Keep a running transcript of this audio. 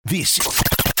This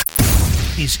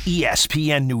is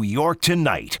ESPN New York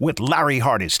Tonight with Larry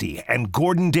Hardesty and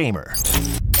Gordon Damer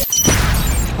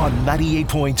on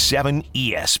 98.7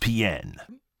 ESPN.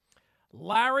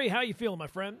 Larry, how you feeling, my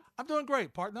friend? I'm doing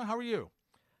great, partner. How are you?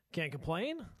 Can't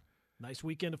complain. Nice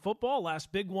weekend of football.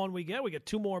 Last big one we get. We get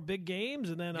two more big games,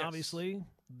 and then obviously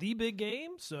the big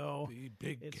game. So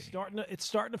it's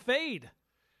starting to fade.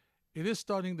 It is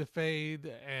starting to fade,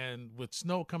 and with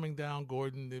snow coming down,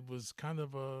 Gordon, it was kind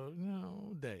of a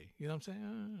day. You know what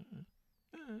I'm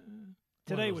saying?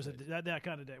 Today was that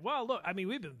kind of day. Well, look, I mean,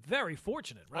 we've been very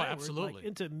fortunate, right? Oh, absolutely. We're like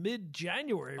into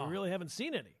mid-January, we really haven't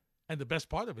seen any. And the best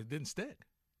part of it didn't stick.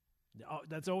 Oh,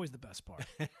 that's always the best part.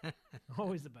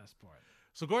 Always the best part.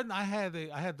 So, Gordon, I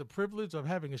had the privilege of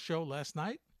having a show last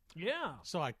night. Yeah.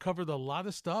 So I covered a lot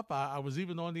of stuff. I was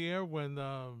even on the air when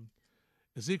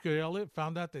Ezekiel Elliott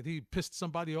found out that he pissed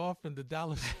somebody off in the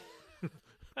Dallas.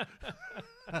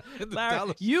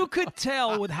 Larry, you could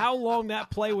tell with how long that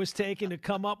play was taking to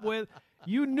come up with.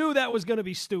 You knew that was going to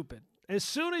be stupid. As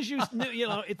soon as you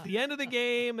knew, it's the end of the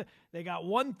game. They got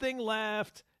one thing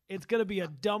left. It's going to be a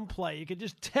dumb play. You could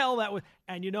just tell that was,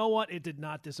 and you know what? It did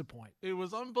not disappoint. It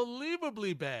was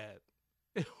unbelievably bad.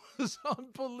 It was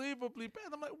unbelievably bad.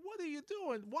 I'm like, what are you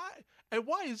doing? Why? And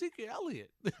why Ezekiel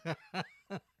Elliott?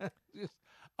 Just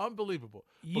unbelievable.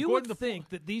 You would think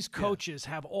that these coaches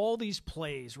have all these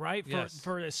plays, right?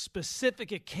 For a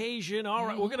specific occasion. All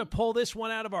right, we're going to pull this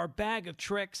one out of our bag of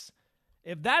tricks.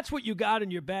 If that's what you got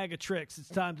in your bag of tricks, it's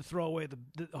time to throw away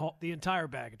the entire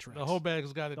bag of tricks. The whole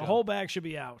bag's got to go. The whole bag should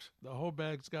be out. The whole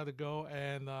bag's got to go,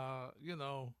 and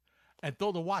and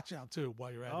throw the watch out too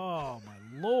while you're at it. Oh my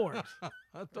Lord!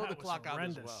 Throw the clock out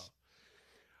as well.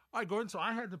 All right, Gordon. So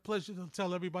I had the pleasure to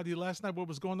tell everybody last night what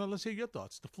was going on. Let's hear your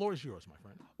thoughts. The floor is yours, my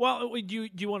friend. Well, do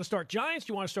you want to start Giants?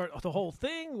 Do you want to start the whole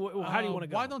thing? How do you want to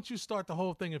go? Why don't you start the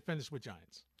whole thing and finish with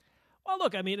Giants? Well,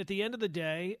 look, I mean, at the end of the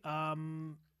day,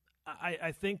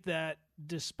 I think that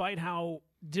despite how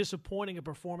disappointing a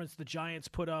performance the Giants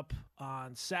put up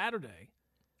on Saturday,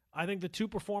 I think the two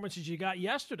performances you got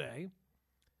yesterday,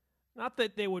 not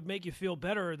that they would make you feel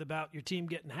better about your team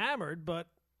getting hammered, but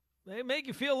they make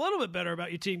you feel a little bit better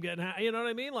about your team getting hammered. You know what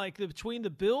I mean? Like between the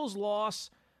Bills' loss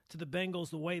to the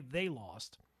Bengals, the way they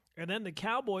lost, and then the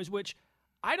Cowboys, which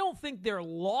I don't think their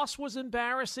loss was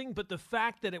embarrassing, but the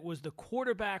fact that it was the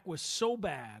quarterback was so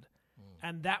bad,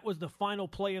 and that was the final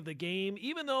play of the game,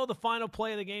 even though the final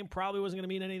play of the game probably wasn't going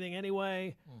to mean anything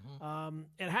anyway,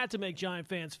 it had to make Giant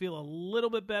fans feel a little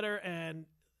bit better. And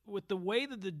with the way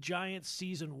that the Giants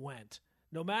season went,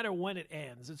 no matter when it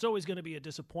ends, it's always going to be a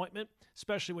disappointment,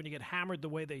 especially when you get hammered the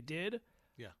way they did.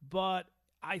 Yeah. But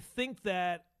I think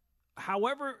that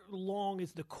however long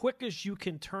is the quickest you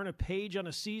can turn a page on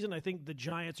a season, I think the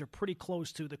Giants are pretty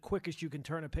close to the quickest you can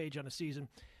turn a page on a season.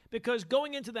 Because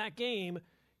going into that game,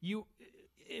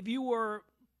 if you were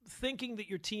thinking that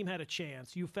your team had a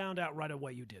chance, you found out right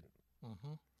away you didn't.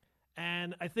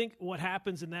 And I think what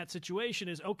happens in that situation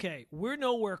is, okay, we're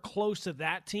nowhere close to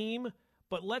that team,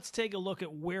 but let's take a look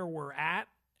at where we're at.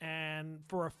 And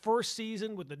for a first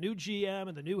season with the new GM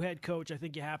and the new head coach, I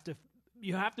think you have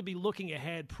to be looking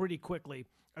ahead pretty quickly,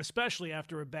 especially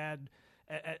after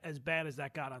as bad as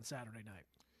that got on Saturday night.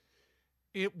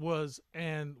 It was,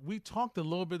 and we talked a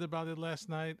little bit about it last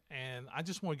night, and I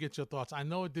just want to get your thoughts. I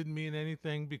know it didn't mean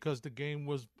anything because the game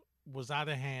was out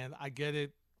of hand. I get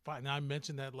it. Fine. I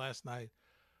mentioned that last night.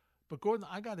 But, Gordon,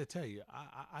 I got to tell you,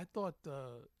 I thought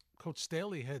Coach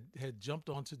Staley had jumped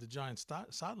onto the Giants'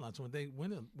 sidelines when they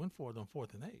went for it on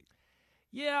 4th and 8.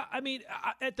 Yeah, I mean,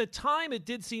 at the time it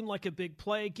did seem like a big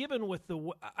play. Given with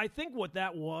I think what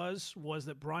that was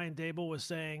that Brian Daboll was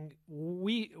saying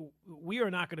we are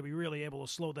not going to be really able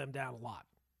to slow them down a lot.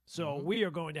 So we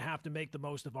are going to have to make the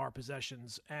most of our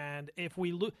possessions. And if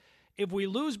we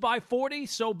lose by 40,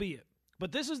 so be it.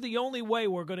 But this is the only way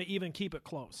we're going to even keep it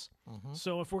close.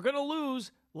 So if we're going to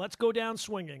lose, let's go down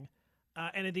swinging.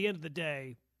 And at the end of the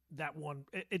day, that one,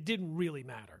 it didn't really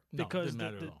matter. No, because it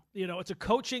didn't matter at all. It's a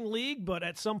coaching league, but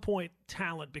at some point,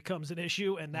 talent becomes an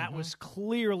issue, and that was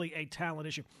clearly a talent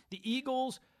issue. The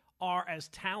Eagles are as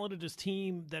talented a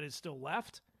team that is still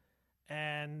left.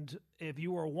 And if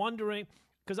you were wondering,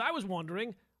 because I was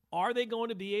wondering, are they going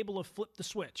to be able to flip the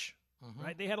switch?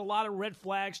 Right? They had a lot of red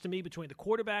flags to me between the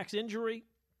quarterback's injury,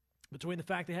 between the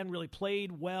fact they hadn't really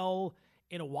played well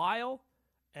in a while,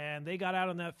 and they got out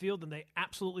on that field and they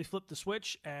absolutely flipped the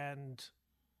switch, and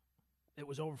it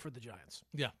was over for the Giants.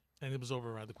 Yeah, and it was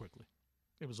over rather quickly.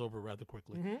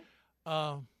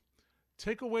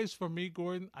 Takeaways for me,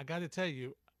 Gordon, I got to tell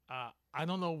you, I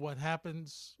don't know what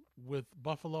happens with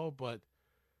Buffalo, but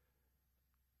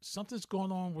something's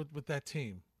going on with that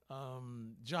team.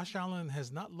 Josh Allen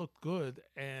has not looked good.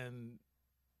 And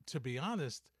to be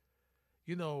honest,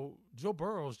 Joe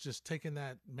Burrow's just taken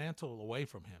that mantle away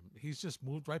from him. He's just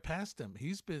moved right past him.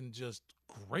 He's been just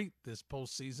great this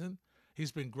postseason.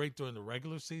 He's been great during the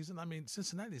regular season. I mean,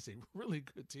 Cincinnati's a really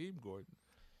good team, Gordon.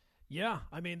 Yeah,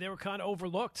 I mean, they were kind of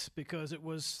overlooked because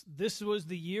this was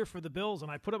the year for the Bills,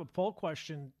 and I put up a poll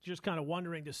question just kind of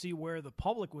wondering to see where the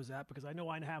public was at, because I know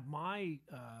I have my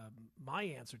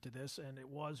answer to this, and it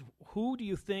was, who do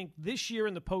you think this year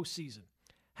in the postseason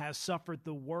has suffered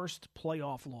the worst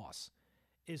playoff loss?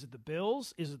 Is it the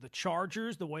Bills? Is it the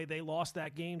Chargers, the way they lost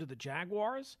that game to the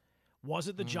Jaguars? Was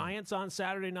it the Giants on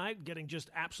Saturday night getting just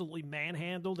absolutely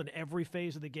manhandled in every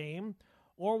phase of the game?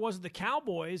 Or was it the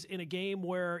Cowboys in a game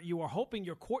where you were hoping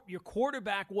your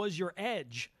quarterback was your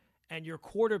edge, and your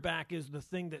quarterback is the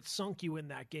thing that sunk you in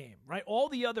that game, right? All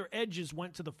the other edges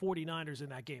went to the 49ers in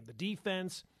that game. The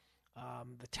defense,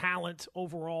 the talent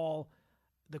overall,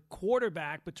 the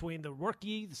quarterback between the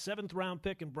rookie, the 7th-round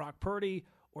pick, and Brock Purdy,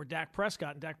 or Dak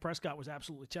Prescott, and Dak Prescott was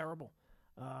absolutely terrible.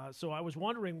 So I was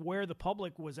wondering where the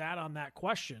public was at on that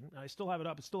question. I still have it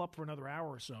up. It's still up for another hour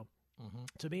or so. Mm-hmm.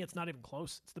 To me, it's not even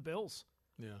close. It's the Bills.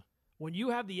 Yeah. When you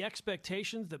have the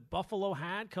expectations that Buffalo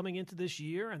had coming into this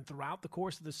year and throughout the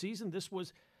course of the season,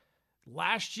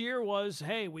 last year was,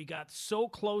 hey, we got so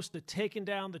close to taking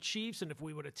down the Chiefs, and if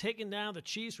we would have taken down the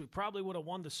Chiefs, we probably would have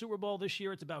won the Super Bowl. This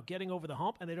year, it's about getting over the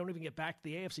hump, and they don't even get back to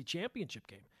the AFC Championship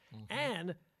game. Mm-hmm.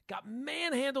 And got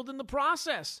manhandled in the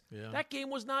process. Yeah. That game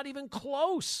was not even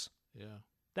close. Yeah.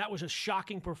 That was a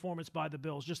shocking performance by the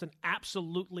Bills, just an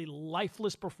absolutely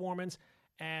lifeless performance.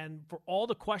 And for all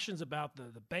the questions about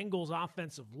the Bengals'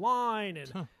 offensive line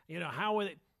and how are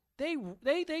they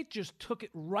just took it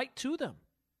right to them.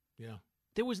 Yeah.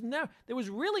 There was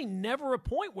really never a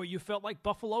point where you felt like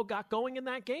Buffalo got going in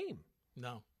that game.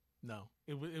 No.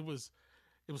 It was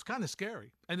kind of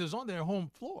scary, and it was on their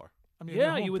home floor. I mean,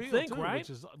 yeah, you would think, too, right? Which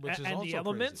is and also the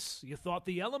elements, crazy. you thought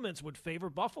the elements would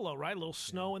favor Buffalo, right? A little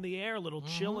snow in the air, a little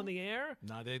chill in the air.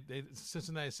 No, they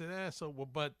Cincinnati said,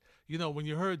 but when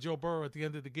you heard Joe Burrow at the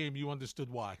end of the game, you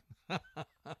understood why.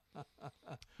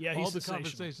 Yeah, he's all the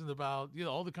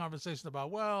conversation about,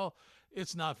 well,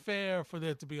 it's not fair for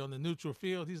there to be on the neutral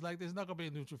field. He's like, there's not going to be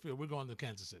a neutral field. We're going to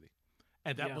Kansas City,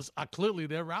 and that was clearly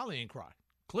their rallying cry.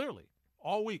 Clearly,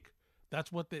 all week.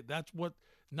 That's what.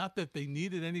 Not that they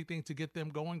needed anything to get them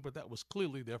going, but that was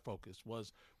clearly their focus,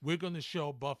 was we're going to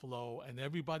show Buffalo and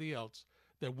everybody else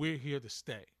that we're here to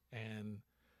stay. And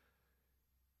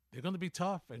they're going to be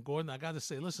tough. And, Gordon, I got to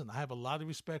say, listen, I have a lot of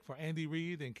respect for Andy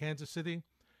Reid in Kansas City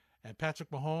and Patrick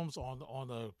Mahomes on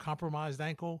a compromised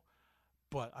ankle.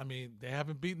 But, I mean, they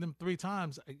haven't beaten them 3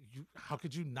 times. How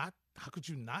could you not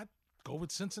go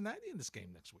with Cincinnati in this game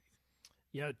next week?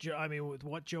 Yeah, I mean, with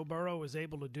what Joe Burrow was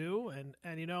able to do, and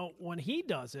when he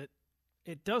does it,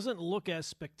 it doesn't look as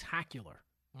spectacular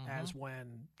as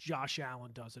when Josh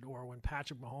Allen does it or when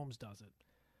Patrick Mahomes does it.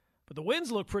 But the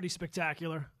wins look pretty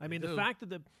spectacular. I mean, the fact that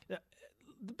the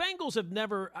Bengals have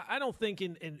never, I don't think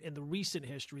in the recent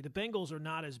history, the Bengals are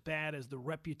not as bad as the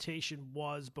reputation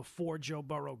was before Joe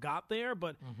Burrow got there.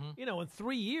 But, in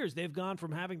 3 years, they've gone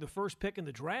from having the first pick in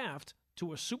the draft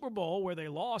to a Super Bowl where they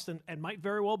lost and might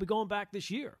very well be going back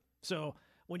this year. So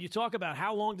when you talk about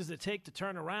how long does it take to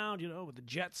turn around, with the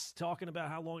Jets talking about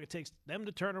how long it takes them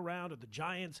to turn around, or the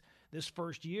Giants this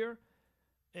first year,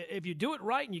 if you do it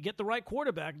right and you get the right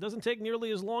quarterback, it doesn't take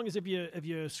nearly as long as if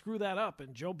you screw that up.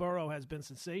 And Joe Burrow has been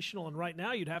sensational, and right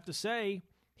now you'd have to say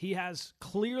he has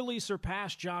clearly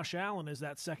surpassed Josh Allen as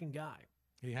that second guy.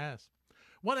 He has.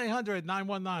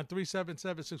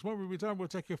 1-800-919-3776. When we return, we'll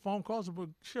take your phone calls and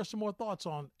we'll share some more thoughts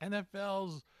on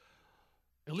NFL's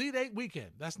Elite 8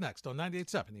 weekend. That's next on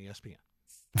 98.7 ESPN.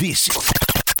 This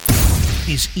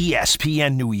is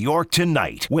ESPN New York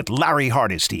Tonight with Larry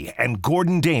Hardesty and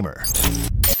Gordon Damer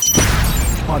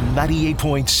on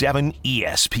 98.7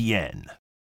 ESPN.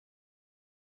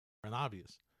 And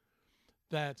obvious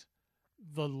that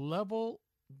the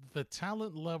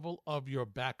talent level of your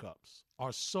backups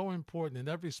are so important in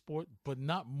every sport, but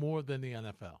not more than the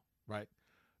NFL, right?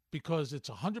 Because it's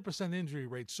 100% injury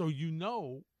rate, so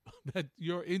that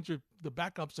you're injured, the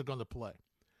backups are going to play.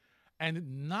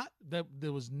 And not that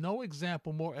there was no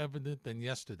example more evident than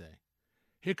yesterday.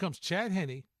 Here comes Chad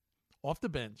Henne off the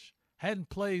bench, hadn't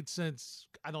played since,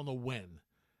 I don't know when,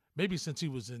 maybe since he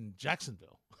was in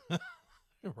Jacksonville,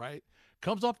 right?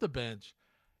 Comes off the bench,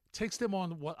 takes them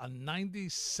on, a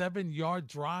 97-yard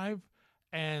drive,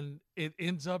 and it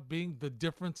ends up being the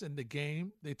difference in the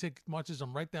game. They marches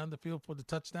them right down the field for the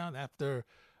touchdown after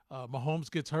Mahomes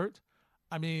gets hurt.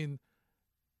 I mean,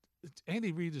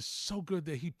 Andy Reid is so good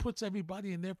that he puts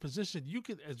everybody in their position. You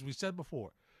can, as we said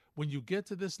before, when you get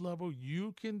to this level,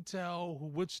 you can tell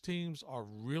which teams are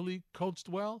really coached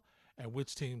well and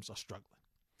which teams are struggling.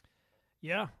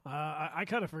 Yeah, I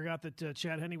kind of forgot that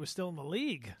Chad Henne was still in the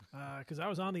league because I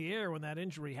was on the air when that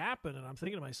injury happened, and I'm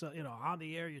thinking to myself, on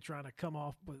the air, you're trying to come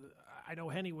off. But I know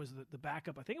Henne was the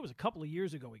backup. I think it was a couple of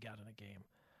years ago he got in a game.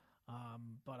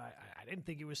 But I didn't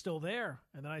think he was still there.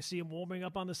 And then I see him warming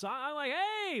up on the side. I'm like,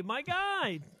 hey, my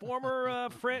guy, former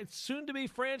soon-to-be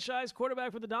franchise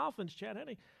quarterback for the Dolphins, Chad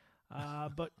Henne.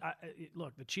 But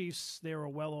look, the Chiefs, they're a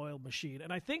well-oiled machine.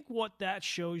 And I think what that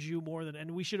shows you more than –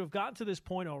 and we should have gotten to this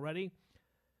point already –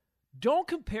 don't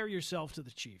compare yourself to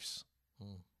the Chiefs.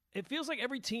 It feels like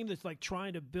every team that's like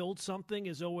trying to build something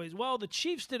is always, well, the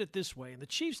Chiefs did it this way, and the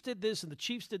Chiefs did this, and the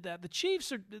Chiefs did that. The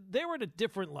Chiefs they're at a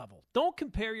different level. Don't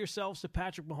compare yourselves to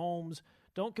Patrick Mahomes.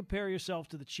 Don't compare yourself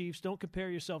to the Chiefs. Don't compare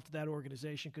yourself to that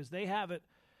organization because they have it.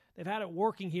 They've had it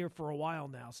working here for a while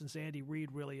now since Andy Reid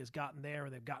really has gotten there,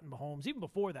 and they've gotten Mahomes even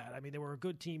before that. I mean, they were a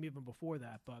good team even before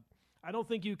that, but I don't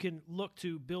think you can look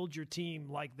to build your team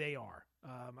like they are.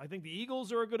 I think the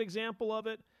Eagles are a good example of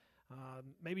it.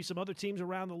 Maybe some other teams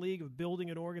around the league of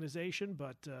building an organization,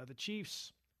 but the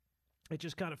Chiefs, it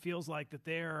just kind of feels like that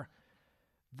they're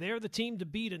the team to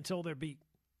beat until they're beat.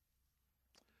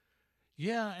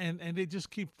 Yeah, and they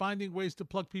just keep finding ways to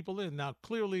plug people in. Now,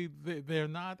 clearly, they're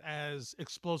not as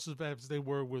explosive as they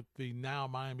were with the now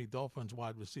Miami Dolphins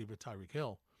wide receiver Tyreek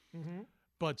Hill. Mm-hmm.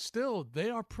 But still,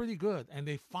 they are pretty good, and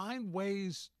they find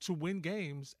ways to win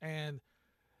games. And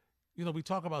we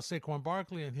talk about Saquon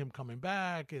Barkley and him coming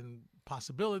back and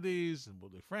possibilities and will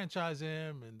they franchise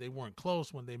him, and they weren't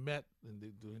close when they met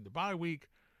during the bye week.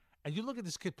 And you look at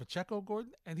this kid Pacheco,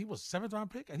 Gordon, and he was a 7th-round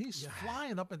pick, and he's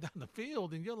flying up and down the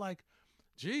field, and you're like,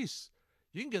 geez,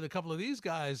 you can get a couple of these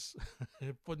guys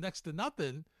for next to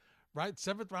nothing, right?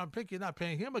 7th-round pick, you're not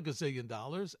paying him $1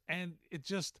 gazillion, and it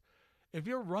just – if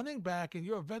you're a running back and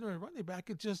you're a veteran running back,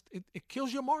 it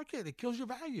kills your market. It kills your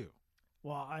value.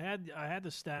 Well, I had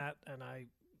the stat, and I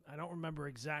don't remember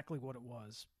exactly what it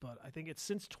was, but I think it's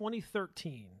since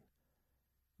 2013,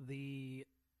 the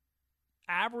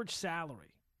average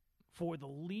salary for the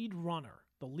lead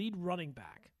running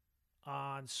back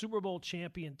on Super Bowl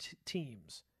champion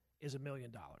teams is $1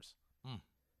 million.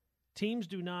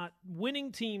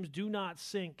 Winning teams do not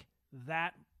sink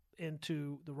that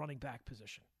into the running back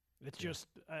position. It's just,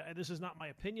 this is not my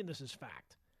opinion, this is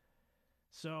fact.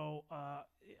 So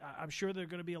I'm sure there are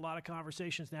going to be a lot of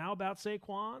conversations now about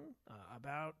Saquon,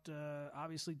 about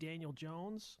obviously Daniel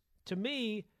Jones. To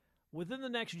me, within the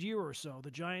next year or so,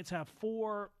 the Giants have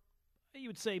 4, you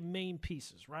would say, main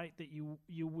pieces, right, that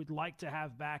you would like to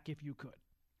have back if you could,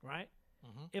 right?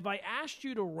 Mm-hmm. If I asked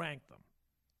you to rank them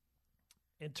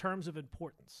in terms of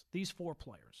importance, these 4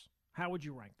 players, how would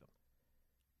you rank them?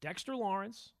 Dexter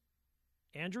Lawrence,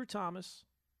 Andrew Thomas,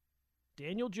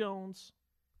 Daniel Jones,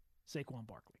 Saquon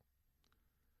Barkley.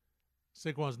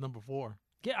 Saquon's number 4.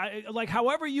 Yeah,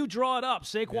 however you draw it up,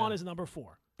 Saquon is number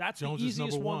 4. That's Jones the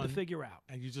easiest one to figure out.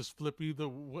 And you just flip either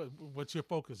what's your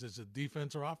focus? Is it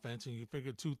defense or offense? And you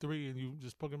figure 2, 3, and you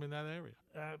just put them in that area.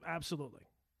 Absolutely.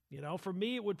 For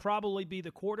me, it would probably be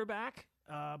the quarterback.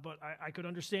 But I could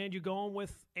understand you going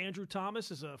with Andrew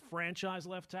Thomas as a franchise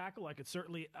left tackle. I could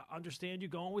certainly understand you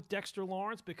going with Dexter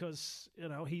Lawrence because,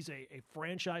 he's a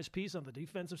franchise piece on the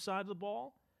defensive side of the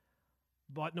ball.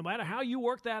 But no matter how you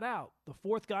work that out, the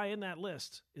 4th guy in that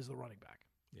list is the running back.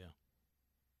 Yeah.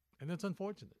 And that's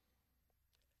unfortunate.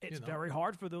 It's very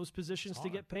hard for those positions to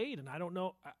get paid. And I don't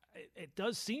know. It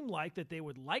does seem like that they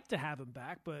would like to have him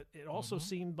back, but it also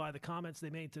seemed by the comments they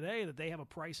made today that they have a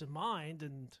price in mind.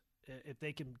 And if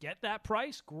they can get that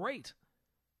price, great.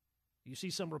 You see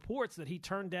some reports that he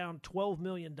turned down $12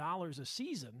 million a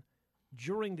season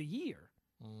during the year.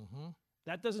 Mm-hmm.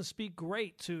 That doesn't speak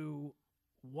great to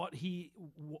what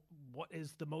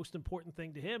is the most important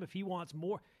thing to him. If he wants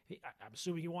more, I'm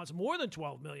assuming he wants more than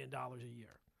 $12 million a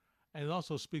year. And it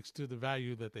also speaks to the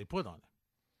value that they put on him,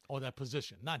 or that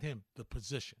position. Not him, the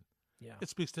position. Yeah. It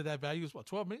speaks to that value as well.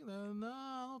 $12 million? No,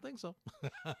 I don't think so.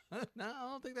 No, I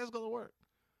don't think that's going to work.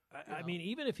 I mean,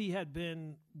 even if he had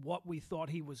been what we thought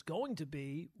he was going to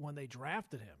be when they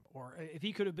drafted him, or if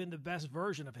he could have been the best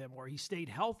version of him where he stayed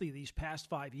healthy these past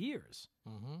 5 years,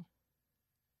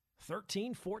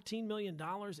 $13-14 million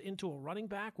into a running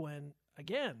back when,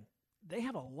 again, they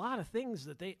have a lot of things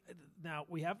that I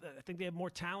think they have more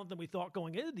talent than we thought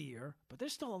going into the year, but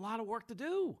there's still a lot of work to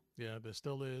do. Yeah, there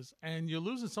still is. And you're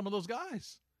losing some of those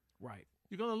guys. Right.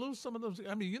 You're going to lose some of those.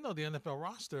 I mean, the NFL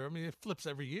roster, it flips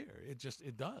every year.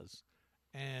 It does.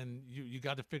 And you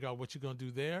got to figure out what you're going to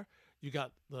do there. You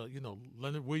got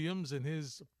Leonard Williams and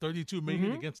his $32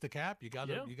 million against the cap. You got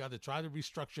to try to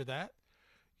restructure that,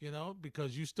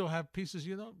 because you still have pieces.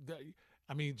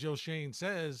 Joe Shane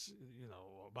says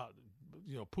about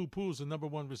Poo-Poo's the number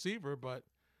one receiver, but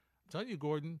I'm telling you,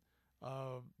 Gordon,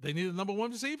 they need a number one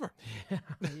receiver.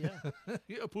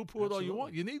 Yeah. Poo-Poo it all you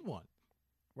want. You need one.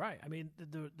 Right. I mean,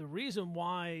 the reason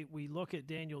why we look at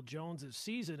Daniel Jones'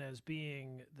 season as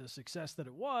being the success that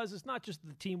it was is not just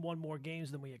the team won more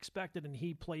games than we expected and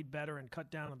he played better and cut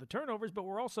down on the turnovers, but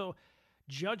we're also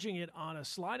judging it on a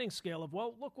sliding scale of,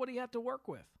 well, look what he had to work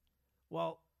with.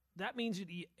 Well, that means that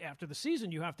after the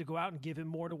season you have to go out and give him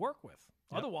more to work with.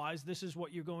 Yep. Otherwise, this is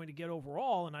what you're going to get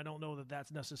overall, and I don't know that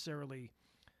that's necessarily –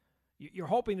 you're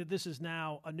hoping that this is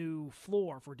now a new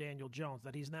floor for Daniel Jones,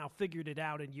 that he's now figured it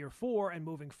out in year 4, and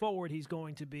moving forward he's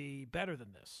going to be better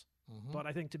than this. Mm-hmm. But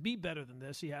I think to be better than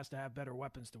this, he has to have better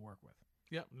weapons to work with.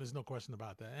 Yeah, there's no question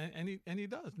about that. And he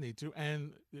does need to.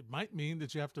 And it might mean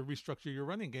that you have to restructure your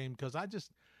running game because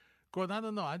Gordon, I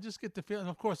don't know. I just get the feeling,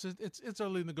 of course, it's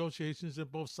early negotiations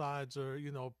and both sides are,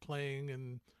 playing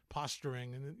and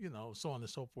posturing and, so on and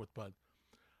so forth. But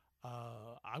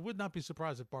I would not be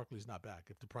surprised if Barkley's not back,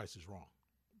 if the price is wrong.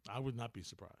 I would not be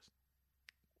surprised.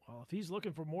 Well, if he's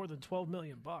looking for more than $12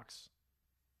 million,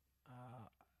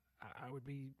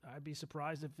 I'd be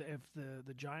surprised if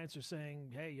the Giants are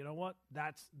saying, hey, you know what?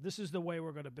 This is the way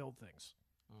we're going to build things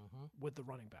with the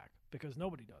running back, because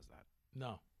nobody does that.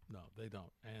 No, they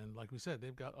don't. And like we said,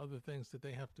 they've got other things that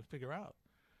they have to figure out.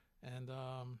 And,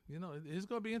 it is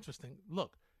going to be interesting.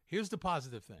 Look, here's the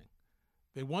positive thing.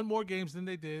 They won more games than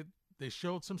they did. They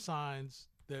showed some signs.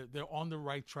 They're on the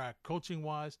right track,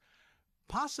 coaching-wise,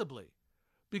 possibly.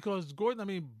 Because,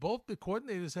 Gordon, both the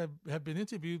coordinators have been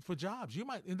interviewed for jobs. You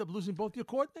might end up losing both your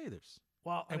coordinators.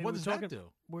 Well, what does that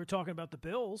do? We're talking about the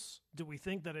Bills. Do we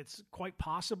think that it's quite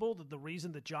possible that the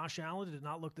reason that Josh Allen did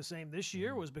not look the same this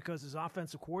year was because his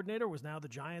offensive coordinator was now the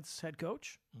Giants' head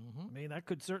coach? Mm-hmm. That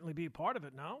could certainly be part of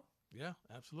it, no? Yeah,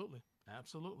 absolutely.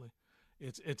 Absolutely.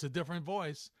 It's a different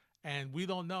voice. And we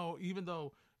don't know, even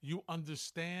though you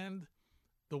understand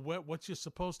what you're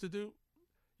supposed to do,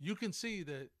 you can see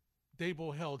that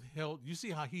Dable held. You see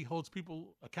how he holds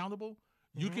people accountable?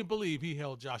 Mm-hmm. You can believe he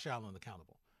held Josh Allen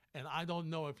accountable. And I don't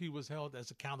know if he was held as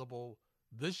accountable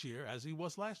this year as he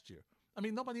was last year.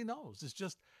 Nobody knows.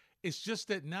 It's just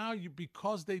that now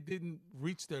because they didn't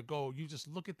reach their goal, you just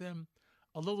look at them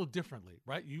a little differently,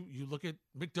 right? You look at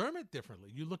McDermott differently.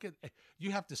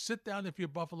 You have to sit down if you're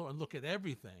Buffalo and look at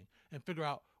everything and figure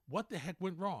out what the heck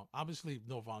went wrong. Obviously,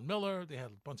 no Von Miller, they had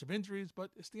a bunch of injuries,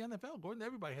 but it's the NFL, Gordon.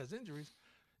 Everybody has injuries.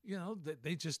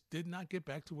 They just did not get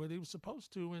back to where they were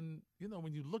supposed to. And,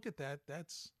 when you look at that,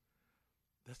 that's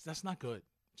not good.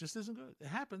 Just isn't good. It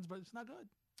happens, but it's not good.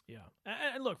 Yeah.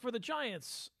 And look, for the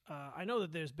Giants, I know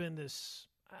that there's been this,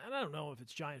 and I don't know if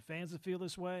it's Giant fans that feel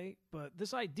this way, but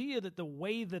this idea that the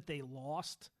way that they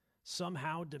lost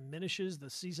somehow diminishes the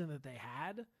season that they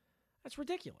had, that's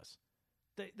ridiculous.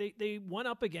 They went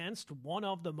up against one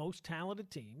of the most talented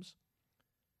teams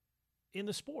in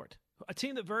the sport, a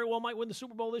team that very well might win the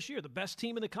Super Bowl this year, the best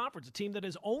team in the conference, a team that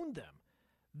has owned them.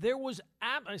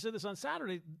 I said this on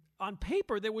Saturday, on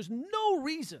paper, there was no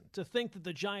reason to think that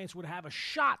the Giants would have a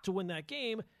shot to win that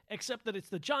game, except that it's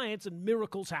the Giants and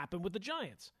miracles happen with the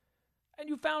Giants. And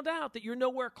you found out that you're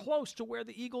nowhere close to where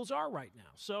the Eagles are right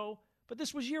now. But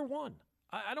this was year one.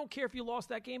 I don't care if you lost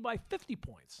that game by 50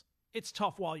 points. It's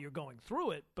tough while you're going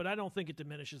through it, but I don't think it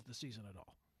diminishes the season at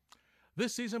all.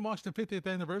 This season marks the 50th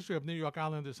anniversary of New York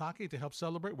Islanders hockey. To help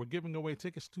celebrate, we're giving away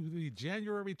tickets to the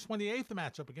January 28th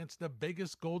matchup against the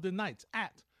Vegas Golden Knights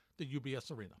at the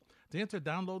UBS Arena. To enter,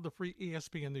 download the free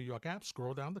ESPN New York app,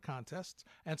 scroll down the contests,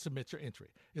 and submit your entry.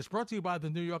 It's brought to you by the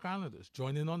New York Islanders.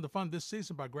 Join in on the fun this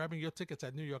season by grabbing your tickets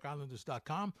at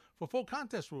NewYorkIslanders.com. For full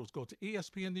contest rules, go to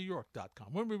ESPNNewYork.com.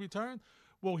 When we return,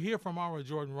 we'll hear from our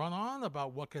Jordan Run-On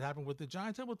about what could happen with the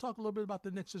Giants, and we'll talk a little bit about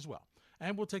the Knicks as well.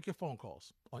 And we'll take your phone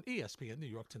calls on ESPN New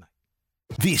York Tonight.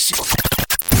 This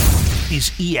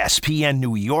is ESPN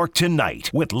New York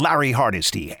Tonight with Larry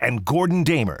Hardesty and Gordon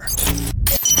Damer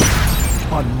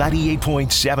on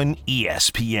 98.7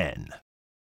 ESPN.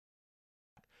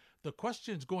 The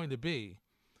question's going to be,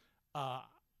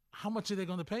 how much are they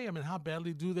going to pay him and how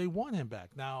badly do they want him back?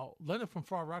 Now, Leonard from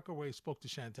Far Rockaway spoke to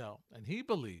Chantel, and he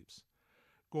believes,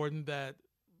 Gordon, that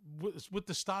with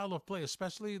the style of play,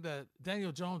 especially that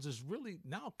Daniel Jones is really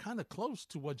now kind of close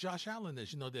to what Josh Allen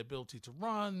is. The ability to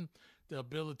run, the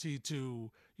ability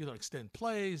to, extend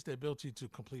plays, the ability to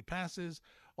complete passes.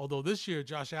 Although this year,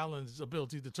 Josh Allen's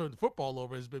ability to turn the football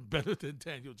over has been better than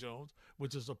Daniel Jones,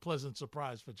 which is a pleasant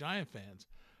surprise for Giant fans.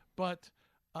 But,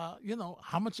 how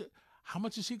how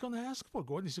much is he going to ask for,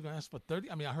 Gordon? Is he going to ask for 30?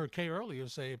 I mean, I heard Kay earlier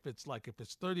say if it's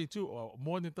 32 or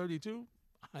more than 32,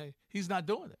 he's not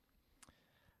doing it.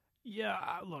 Yeah,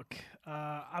 look,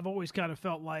 I've always kind of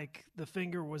felt like the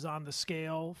finger was on the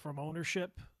scale from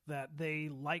ownership, that they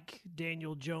like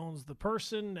Daniel Jones, the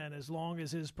person, and as long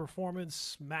as his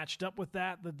performance matched up with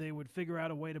that they would figure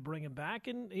out a way to bring him back.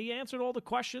 And he answered all the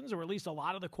questions, or at least a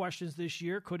lot of the questions this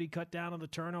year. Could he cut down on the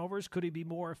turnovers? Could he be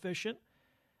more efficient?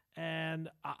 And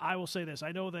I will say this.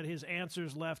 I know that his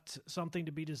answers left something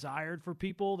to be desired for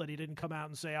people, that he didn't come out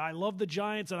and say, I love the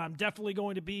Giants and I'm definitely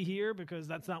going to be here, because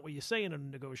that's not what you say in a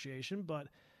negotiation. But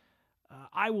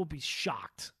I will be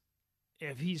shocked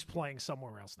if he's playing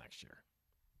somewhere else next year.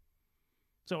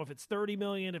 So if it's $30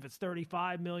 million, if it's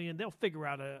 $35 million, they'll figure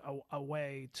out a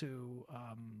way to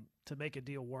make a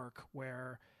deal work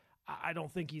where I don't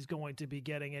think he's going to be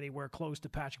getting anywhere close to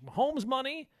Patrick Mahomes'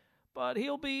 money, but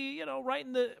he'll be, right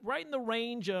in the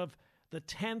range of the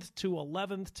 10th to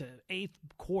 11th to 8th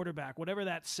quarterback, whatever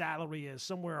that salary is,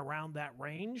 somewhere around that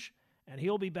range. And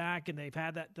he'll be back, and they've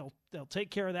had that. They'll take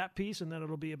care of that piece, and then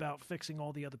it'll be about fixing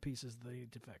all the other pieces they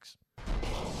need to fix.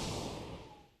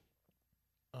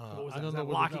 I don't know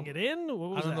locking it in.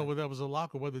 I don't know whether that was a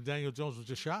lock or whether Daniel Jones was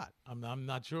just shot. I'm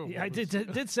not sure. Yeah, it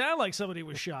did sound like somebody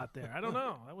was shot there. I don't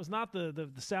know. That was not the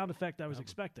sound effect I was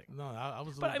expecting. No, I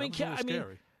was. But a little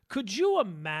scary. Could you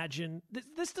imagine?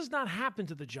 This does not happen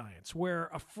to the Giants, where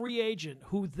a free agent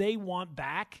who they want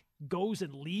back goes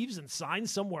and leaves and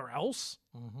signs somewhere else.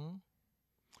 Mm-hmm.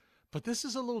 But this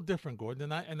is a little different,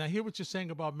 Gordon. And I hear what you're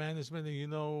saying about management,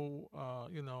 and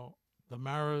the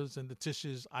Maras and the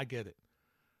Tishes. I get it.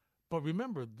 But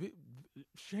remember,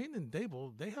 Shane and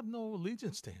Dable, they have no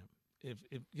allegiance to him. If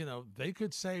they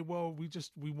could say, well,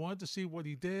 we wanted to see what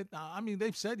he did. I mean,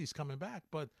 they've said he's coming back,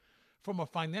 but from a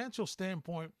financial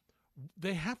standpoint,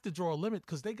 they have to draw a limit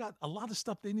because they got a lot of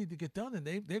stuff they need to get done, and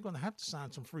they're going to have to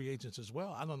sign some free agents as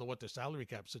well. I don't know what their salary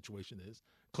cap situation is.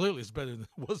 Clearly, it's better than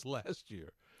it was last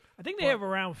year. I think they have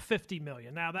around $50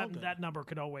 million. Now, that number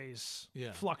could always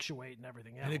fluctuate and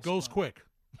everything else. And it goes quick.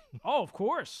 Oh, of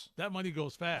course. That money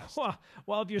goes fast.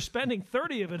 Well, if you're spending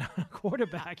 30 of it on a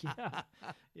quarterback,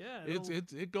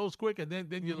 it goes quick, and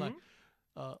then you're like,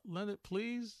 Leonard,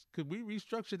 please, could we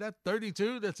restructure that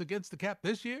 32 that's against the cap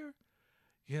this year?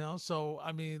 So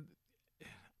I mean,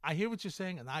 I hear what you're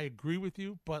saying, and I agree with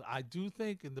you, but I do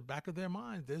think in the back of their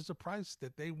mind, there's a price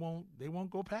that they won't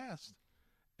go past.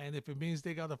 And if it means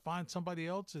they got to find somebody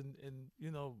else and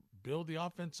build the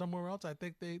offense somewhere else, I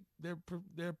think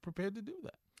they're prepared to do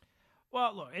that.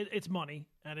 Well, look, it's money,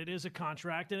 and it is a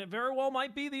contract, and it very well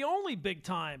might be the only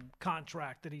big-time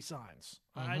contract that he signs.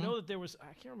 Mm-hmm. I know that there was –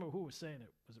 I can't remember who was saying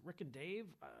it. Was it Rick and Dave?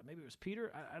 Maybe it was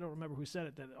Peter. I don't remember who said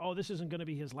it. That this isn't going to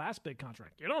be his last big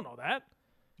contract. You don't know that.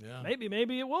 Yeah.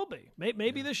 Maybe it will be.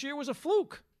 Maybe this year was a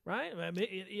fluke, right?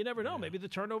 You never know. Yeah. Maybe the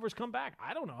turnovers come back.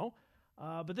 I don't know.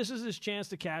 But this is his chance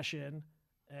to cash in,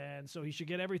 and so he should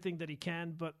get everything that he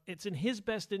can. But it's in his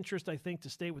best interest, I think, to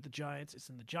stay with the Giants. It's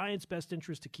in the Giants' best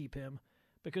interest to keep him,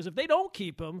 because if they don't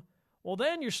keep him, well,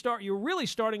 then you're really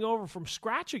starting over from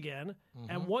scratch again. Mm-hmm.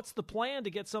 And what's the plan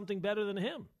to get something better than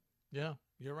him? Yeah,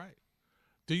 you're right.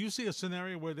 Do you see a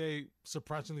scenario where they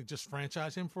surprisingly just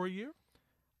franchise him for a year?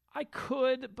 I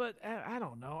could, but I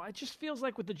don't know. It just feels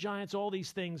like with the Giants, all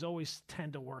these things always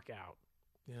tend to work out.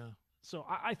 Yeah. So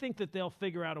I think that they'll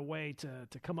figure out a way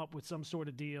to come up with some sort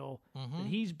of deal. Mm-hmm. That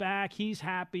he's back, he's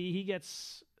happy, he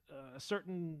gets a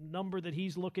certain number that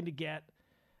he's looking to get,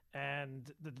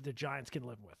 and the Giants can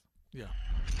live with. Yeah.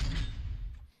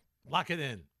 Lock it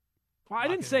in. Well, I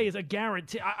didn't say it's a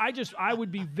guarantee. I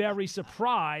would be very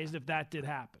surprised if that did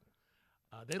happen.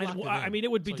 It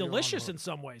would be delicious in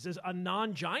some ways. As a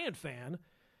non-Giant fan,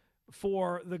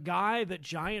 for the guy that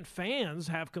Giant fans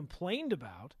have complained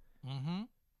about, mm-hmm.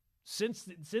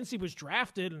 since he was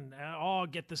drafted, and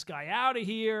get this guy out of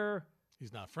here.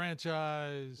 He's not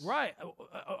franchised. Right.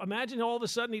 Imagine all of a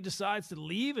sudden he decides to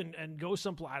leave and go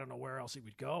someplace. I don't know where else he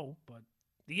would go, but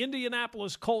the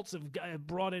Indianapolis Colts have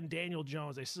brought in Daniel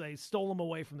Jones. They say stole him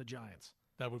away from the Giants.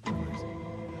 That would be crazy.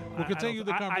 We'll continue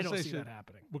the conversation. I don't see that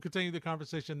happening. We'll continue the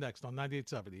conversation next on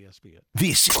 98.7 ESPN.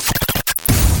 This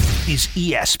is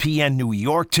ESPN New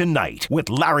York Tonight with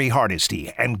Larry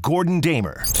Hardesty and Gordon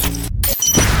Damer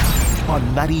on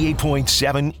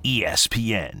 98.7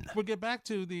 ESPN. We'll get back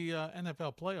to the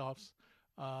NFL playoffs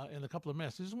in a couple of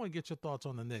minutes. I just want to get your thoughts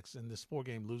on the Knicks and this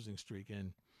 4-game losing streak.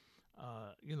 And,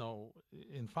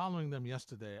 in following them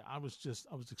yesterday, I was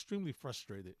extremely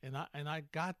frustrated. And I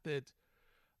got that,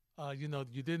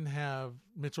 you didn't have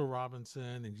Mitchell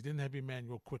Robinson and you didn't have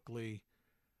Emmanuel Quickly.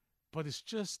 But it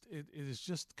is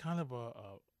just kind of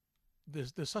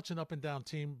there's such an up and down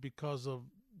team because of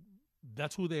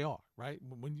that's who they are, right?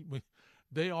 When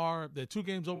they're 2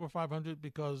 games over 500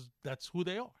 because that's who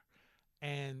they are.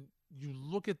 And you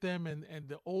look at them and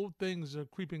the old things are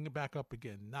creeping back up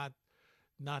again, not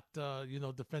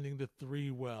defending the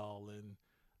 3 well and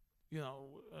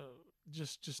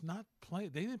just not play.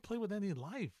 They didn't play with any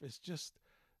life. It's just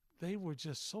they were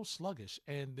just so sluggish.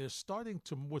 And they're starting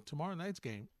to with tomorrow night's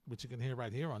game, which you can hear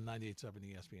right here on 98.7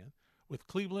 ESPN with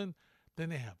Cleveland. Then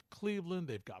they have Cleveland,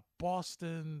 they've got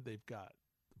Boston, they've got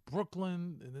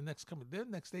Brooklyn in their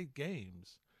next 8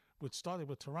 games, which started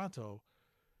with Toronto.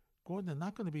 Gordon, they're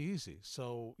not going to be easy.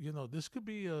 So, this could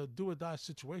be a do-or-die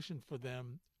situation for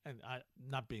them, and I'm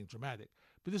not being dramatic,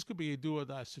 but this could be a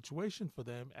do-or-die situation for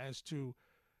them as to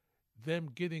them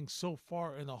getting so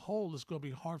far in a hole it's going to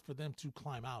be hard for them to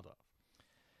climb out of.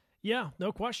 Yeah,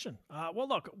 no question. Well,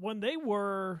 look, when they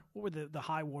were, what were the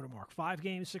high watermark? 5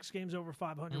 games, 6 games over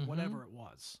 500, whatever it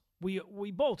was.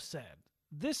 We both said,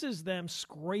 this is them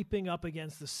scraping up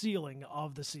against the ceiling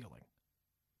of the ceiling.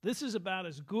 This is about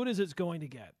as good as it's going to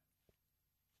get.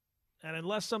 And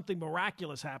unless something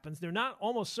miraculous happens, they're not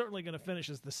almost certainly going to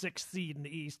finish as the 6th seed in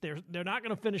the East. They're not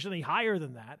going to finish any higher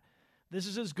than that. This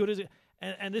is as good as it.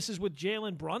 And this is with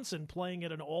Jalen Brunson playing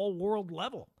at an all-world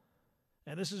level.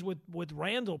 And this is with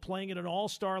Randall playing at an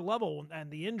all-star level,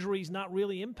 and the injuries not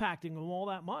really impacting them all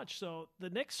that much. So the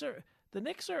Knicks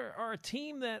are a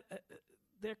team that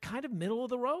they're kind of middle of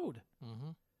the road.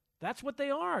 Mm-hmm. That's what they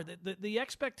are. The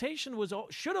expectation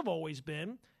should have always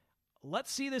been,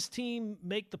 let's see this team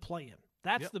make the play-in.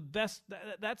 That's the best.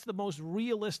 That's the most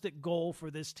realistic goal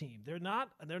for this team. They're not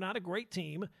a great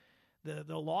team.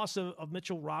 The loss of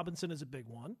Mitchell Robinson is a big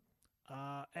one.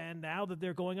 And now that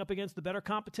they're going up against the better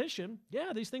competition,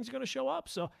 these things are going to show up.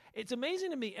 So it's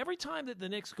amazing to me. Every time that the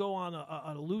Knicks go on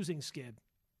a losing skid,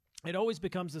 it always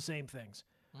becomes the same things.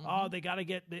 Mm-hmm. Oh, they got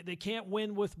to they can't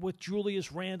win with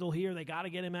Julius Randle here. They got to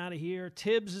get him out of here.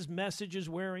 Tibbs' message is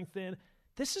wearing thin.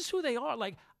 This is who they are.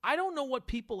 Like, I don't know what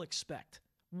people expect.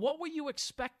 What were you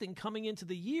expecting coming into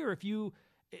the year?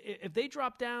 If they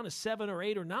drop down to 7 or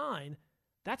 8 or 9,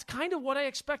 that's kind of what I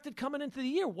expected coming into the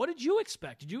year. What did you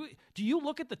expect? Do you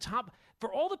look at the top?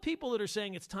 For all the people that are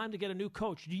saying it's time to get a new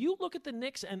coach, do you look at the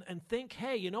Knicks and think,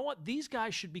 hey, you know what? These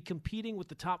guys should be competing with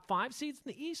the top 5 seeds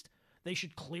in the East. They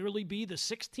should clearly be the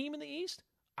 6th team in the East.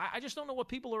 I just don't know what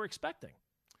people are expecting.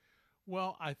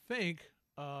 Well, I think,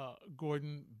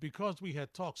 Gordon, because we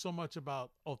had talked so much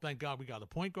about, thank God we got a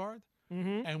point guard,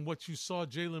 and what you saw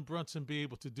Jalen Brunson be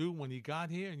able to do when he got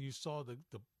here, and you saw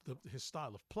his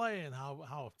style of play and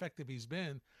how effective he's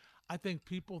been, I think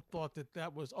people thought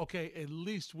that was, okay, at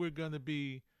least we're going to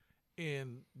be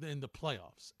in the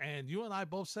playoffs. And you and I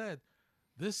both said,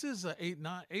 this is a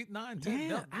 8-9, 10.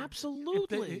 Yeah,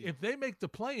 absolutely. If they make the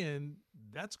play-in,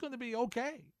 that's going to be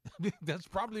okay. That's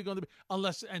probably going to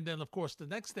be, and then, of course, the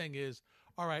next thing is,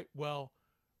 all right, well,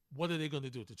 what are they going to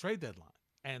do at the trade deadline?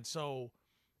 And so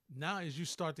now as you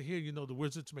start to hear, the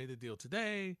Wizards made a deal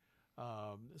today.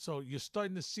 So you're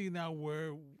starting to see now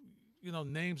where,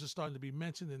 names are starting to be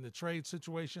mentioned in the trade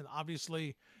situation.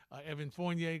 Obviously, Evan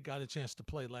Fournier got a chance to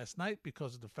play last night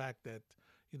because of the fact that,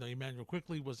 Emmanuel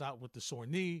Quickly was out with the sore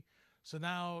knee. So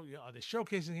now are they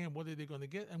showcasing him? What are they going to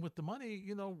get? And with the money,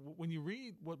 when you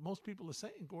read what most people are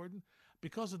saying, Gordon,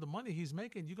 because of the money he's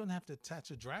making, you're going to have to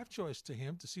attach a draft choice to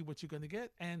him to see what you're going to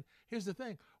get. And here's the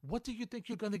thing. What do you think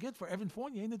you're going to get for Evan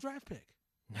Fournier in the draft pick?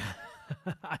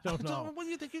 I don't know. What do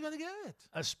you think you're going to get?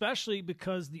 Especially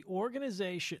because the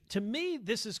organization, to me,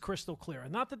 this is crystal clear.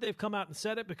 And not that they've come out and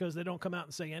said it because they don't come out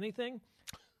and say anything.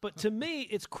 But to me,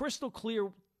 it's crystal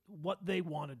clear what they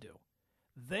want to do.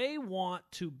 They want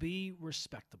to be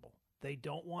respectable. They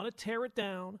don't want to tear it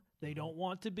down. They don't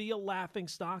want to be a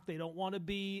laughingstock. They don't want to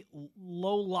be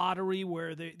low lottery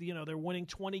where they're winning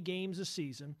 20 games a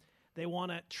season. They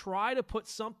want to try to put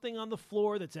something on the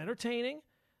floor that's entertaining,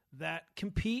 that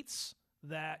competes,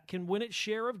 that can win its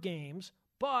share of games,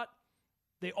 but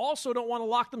they also don't want to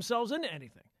lock themselves into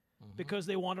anything because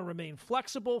they want to remain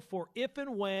flexible for if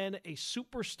and when a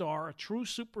superstar, a true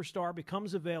superstar,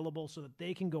 becomes available so that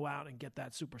they can go out and get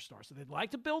that superstar. So they'd like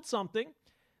to build something.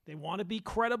 They want to be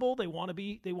credible. They want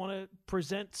to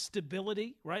present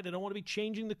stability, right? They don't want to be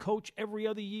changing the coach every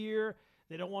other year.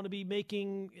 They don't want to be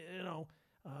making,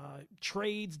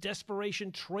 trades,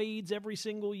 desperation trades every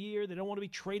single year. They don't want to be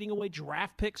trading away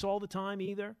draft picks all the time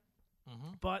either.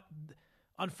 But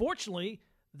unfortunately,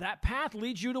 that path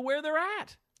leads you to where they're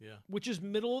at, which is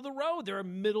middle of the road. They're a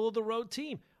middle of the road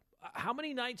team. How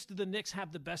many nights do the Knicks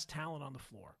have the best talent on the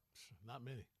floor? Not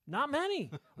many. Not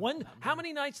many. How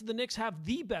many nights did the Knicks have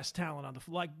the best talent on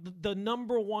the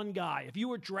number one guy? If you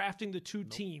were drafting the two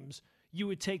teams, you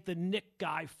would take the Knick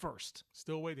guy first.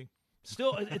 Still waiting.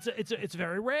 Still, it's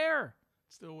very rare.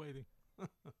 Still waiting.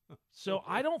 So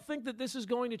I don't think that this is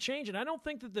going to change, and I don't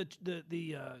think that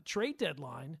the trade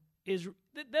deadline is.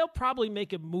 They'll probably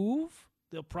make a move.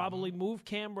 They'll probably move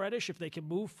Cam Reddish. If they can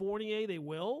move Fournier, they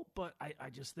will. But I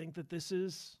just think that this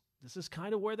is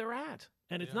kind of where they're at,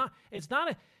 and it's not.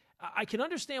 I can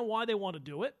understand why they want to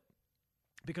do it,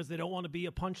 because they don't want to be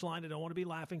a punchline. They don't want to be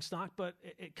laughingstock, but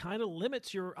it kind of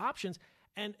limits your options.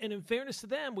 And in fairness to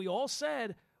them, we all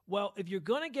said, well, if you're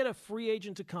going to get a free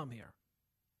agent to come here,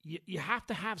 you have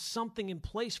to have something in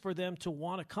place for them to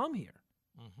want to come here.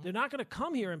 Mm-hmm. They're not going to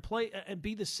come here and play and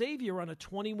be the savior on a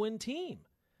 20-win team.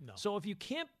 No. So if you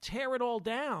can't tear it all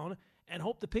down and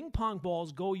hope the ping pong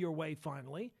balls go your way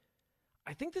finally,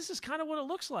 I think this is kind of what it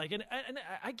looks like. And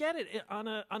I get it. On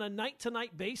a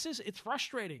night-to-night basis, it's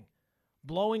frustrating.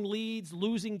 Blowing leads,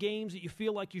 losing games that you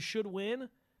feel like you should win.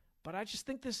 But I just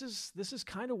think this is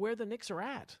kind of where the Knicks are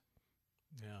at.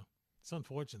 Yeah, it's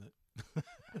unfortunate.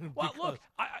 Well, look,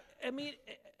 I mean,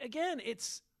 again,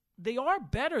 they are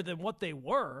better than what they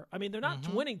were. I mean, they're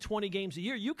not winning 20 games a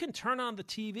year. You can turn on the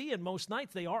TV, and most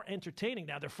nights they are entertaining.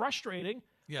 Now, they're frustrating,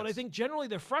 but I think generally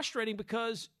they're frustrating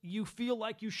because you feel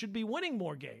like you should be winning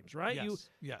more games, right?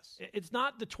 Yes. It's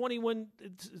not the 20-win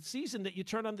season that you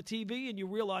turn on the TV and you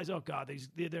realize, oh, God,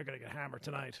 they're going to get hammered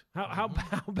tonight. How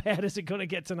bad is it going to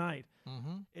get tonight?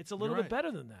 Mm-hmm. It's a little bit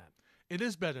better than that. It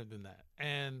is better than that.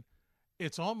 And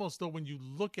it's almost, though, when you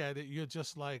look at it, you're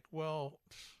just like, well,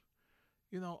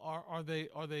 are they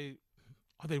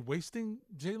wasting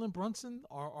Jalen Brunson?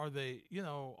 Are they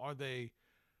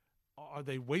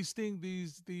wasting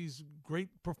these great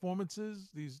performances?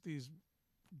 These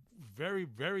very,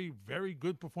 very, very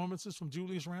good performances from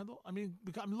Julius Randle? I mean,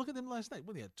 look at him last night.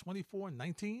 What, he had 24 and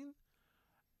 19?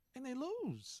 And they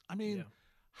lose. I mean,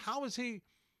 how is he?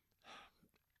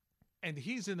 And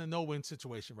he's in a no-win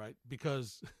situation, right?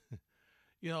 Because,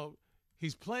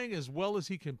 he's playing as well as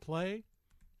he can play,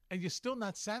 and you're still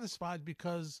not satisfied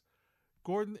because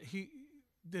Gordon,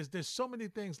 there's so many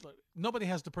things. Nobody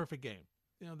has the perfect game.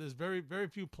 There's very, very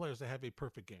few players that have a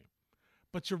perfect game.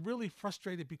 But you're really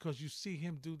frustrated because you see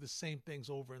him do the same things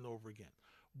over and over again.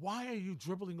 Why are you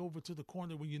dribbling over to the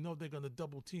corner when you know they're going to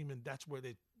double team and that's where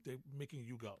they're making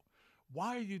you go?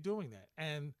 Why are you doing that?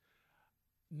 And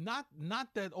not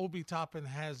that Obi Toppin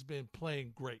has been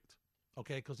playing great,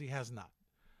 okay, because he has not.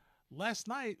 Last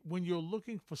night, when you're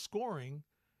looking for scoring,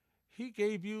 he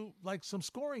gave you like some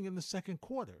scoring in the second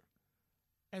quarter.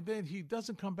 And then he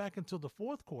doesn't come back until the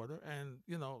fourth quarter. And,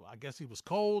 I guess he was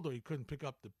cold or he couldn't pick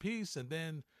up the piece. And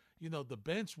then, the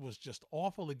bench was just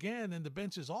awful again. And the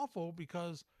bench is awful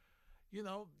because,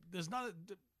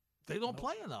 they don't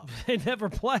play enough. They never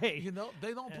play.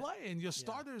 They don't play. And your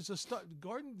starters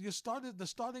Gordon, the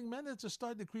starting minutes are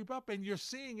starting to creep up, and you're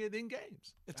seeing it in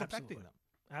games. It's affecting them.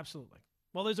 Absolutely.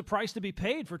 Well, there's a price to be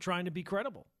paid for trying to be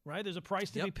credible, right? There's a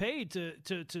price to be paid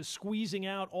to squeezing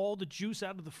out all the juice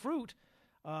out of the fruit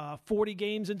 40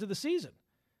 games into the season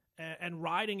and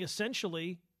riding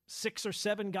essentially 6 or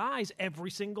 7 guys every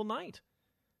single night.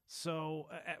 So,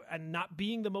 and not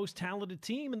being the most talented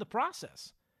team in the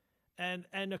process. And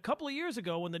a couple of years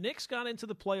ago, when the Knicks got into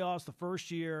the playoffs the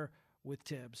first year with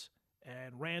Tibbs,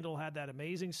 and Randall had that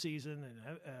amazing season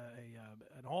and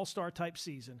an all-star type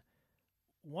season,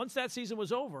 once that season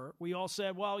was over, we all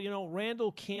said, well,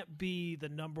 Randall can't be the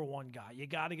number one guy. You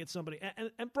got to get somebody.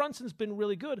 And Brunson's been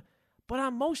really good. But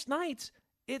on most nights,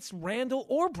 it's Randall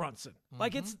or Brunson. Mm-hmm.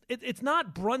 Like, it's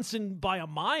not Brunson by a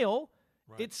mile.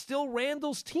 Right. It's still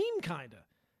Randall's team, kind of.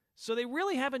 So they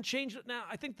really haven't changed it. Now,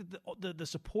 I think that the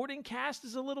supporting cast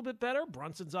is a little bit better.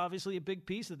 Brunson's obviously a big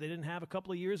piece that they didn't have a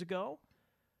couple of years ago.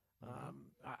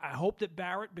 I hope that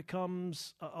Barrett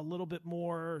becomes a little bit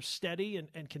more steady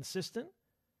and consistent.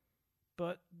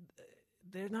 But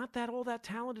they're not all that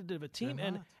talented of a team.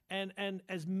 And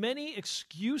as many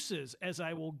excuses as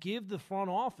I will give the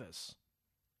front office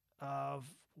of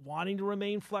wanting to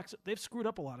remain flexible, they've screwed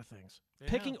up a lot of things.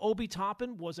 Picking Obi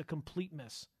Toppin was a complete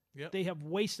miss. Yep. They have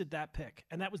wasted that pick,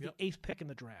 and that was the 8th pick in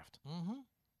the draft. Mm-hmm.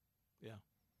 Yeah.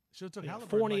 Should have took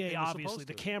Fournier, like obviously.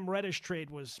 The Cam Reddish trade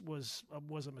was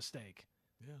a mistake.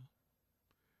 Yeah.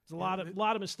 There's a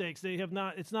lot of mistakes. They have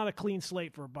not. It's not a clean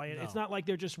slate for Bayern. No. It's not like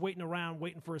they're just waiting around,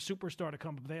 waiting for a superstar to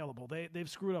come available. They've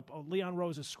screwed up. Leon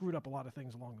Rose has screwed up a lot of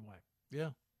things along the way.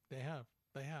 Yeah, they have.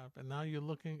 And now you're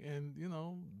looking, and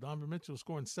Donovan Mitchell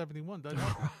scoring 71. Doesn't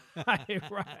help.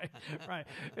 right.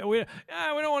 We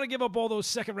don't want to give up all those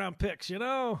second round picks.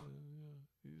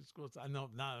 He's scores. I know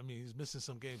now. I mean, he's missing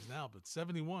some games now, but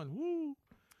 71. Woo!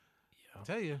 Yeah. I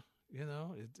tell you,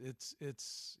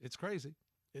 it's crazy.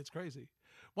 It's crazy.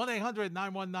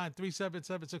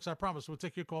 1-800-919-3776. I promise we'll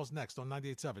take your calls next on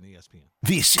 98.7 ESPN.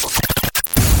 This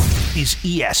is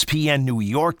ESPN New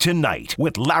York Tonight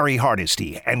with Larry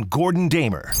Hardesty and Gordon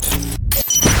Damer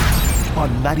on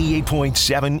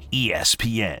 98.7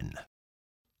 ESPN.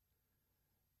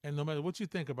 And no matter what you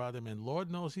think about him, and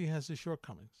Lord knows he has his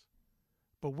shortcomings,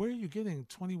 but where are you getting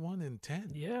 21 and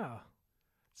 10? Yeah.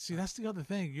 See, that's the other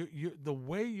thing. You the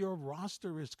way your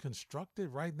roster is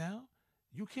constructed right now,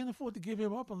 you can't afford to give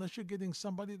him up unless you're getting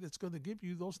somebody that's going to give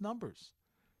you those numbers.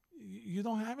 You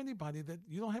don't have anybody that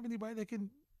can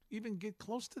even get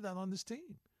close to that on this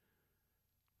team.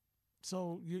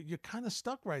 So you're kind of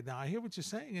stuck right now. I hear what you're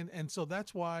saying, and so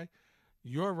that's why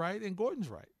you're right and Gordon's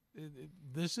right.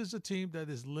 This is a team that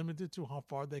is limited to how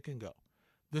far they can go.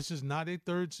 This is not a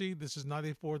third seed. This is not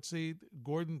a fourth seed.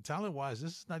 Gordon, talent-wise,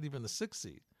 this is not even a sixth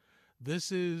seed.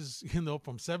 This is,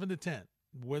 from 7 to 10.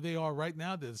 Where they are right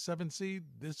now, they're the 7th seed.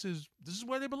 This is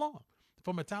where they belong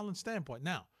from a talent standpoint.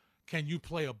 Now, can you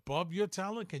play above your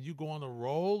talent? Can you go on a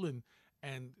roll and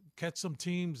catch some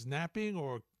teams napping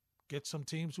or get some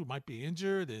teams who might be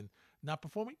injured and not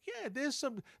performing? Yeah, there's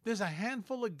a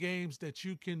handful of games that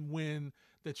you can win,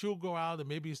 that you'll go out and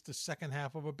maybe it's the second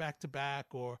half of a back-to-back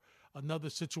or another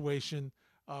situation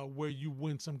where you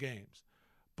win some games.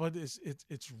 But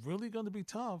it's really going to be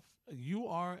tough. You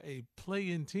are a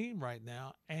play-in team right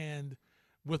now, and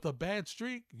with a bad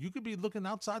streak, you could be looking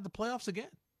outside the playoffs again.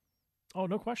 Oh,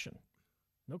 no question.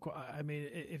 I mean,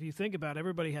 if you think about it,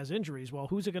 everybody has injuries. Well,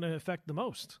 who's it going to affect the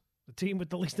most? The team with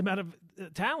the least amount of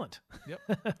talent. Yep.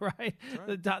 Right?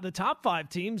 The top 5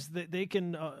 teams, they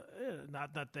can,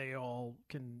 not that they all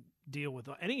can deal with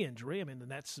any injury. I mean, the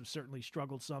Nets have certainly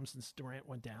struggled some since Durant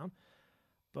went down.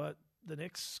 But the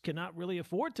Knicks cannot really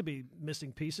afford to be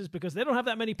missing pieces because they don't have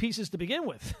that many pieces to begin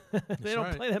with. They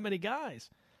don't play that many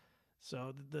guys.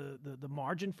 So the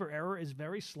margin for error is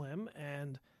very slim,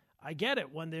 and I get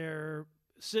it when they're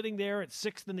sitting there at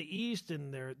 6th in the East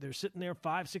and they're sitting there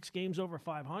 5-6 games over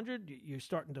 500. You're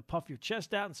starting to puff your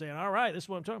chest out and saying, "All right, this is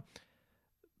what I'm talking."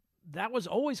 That was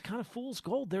always kind of fool's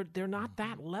gold. They're not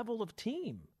that level of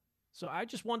team. So I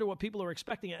just wonder what people are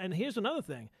expecting. And here's another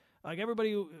thing. Like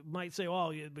everybody might say, "Oh,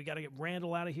 we got to get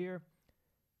Randall out of here."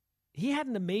 He had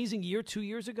an amazing year 2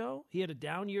 years ago. He had a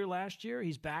down year last year.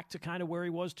 He's back to kind of where he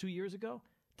was 2 years ago.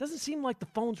 Doesn't seem like the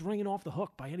phone's ringing off the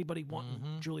hook by anybody wanting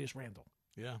Julius Randle.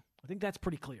 Yeah. I think that's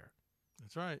pretty clear.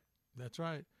 That's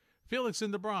right. Felix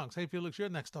in the Bronx. Hey, Felix, you're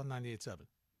next on 98.7.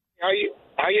 How you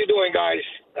doing, guys?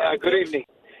 Good evening.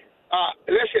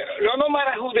 Listen, no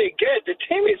matter who they get, the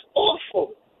team is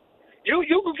awful.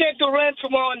 You could get Durant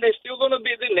tomorrow, and they're still going to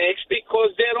be the Knicks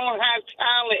because they don't have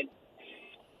talent.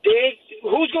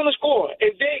 Who's going to score?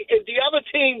 If the other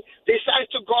team decides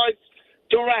to guard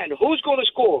Durant, who's going to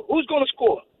score? Who's going to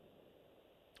score?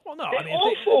 Well, no, they're I mean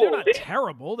awful. They're not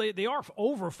terrible. They are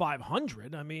over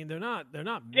 500. I mean, they're not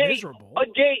miserable.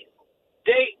 They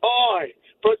are.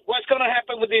 But what's going to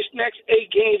happen with these next 8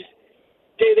 games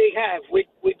that they have with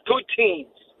good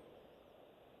teams?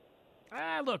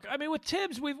 Look, I mean, with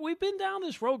Tibbs, we've been down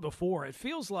this road before. It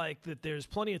feels like that there's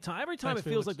plenty of time. Every time it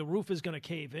feels like the roof is going to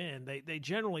cave in, they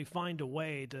generally find a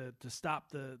way to stop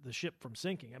the ship from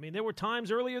sinking. I mean, there were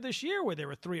times earlier this year where there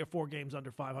were 3 or 4 games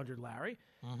under 500, Larry,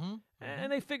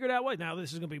 and they figured out, now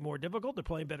this is going to be more difficult. They're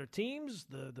playing better teams.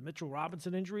 The Mitchell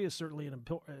Robinson injury is certainly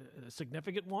a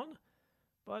significant one.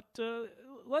 But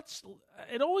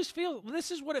it always feels,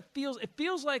 this is what it feels. It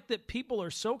feels like that people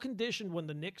are so conditioned when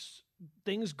the Knicks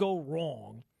things go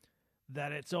wrong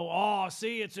that it's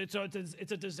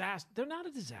a disaster. They're not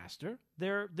a disaster.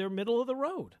 They're middle of the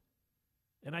road.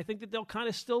 And I think that they'll kind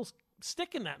of still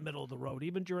stick in that middle of the road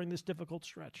even during this difficult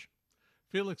stretch.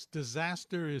 Felix,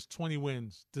 disaster is 20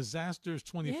 wins. Disaster is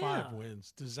 25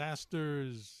 wins. Disaster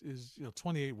is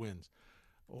 28 wins.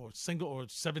 Or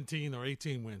 17 or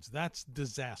 18 wins. That's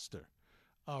disaster.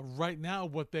 Right now,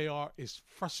 what they are is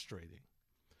frustrating.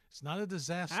 It's not a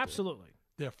disaster. Absolutely.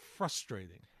 They're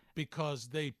frustrating because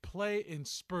they play in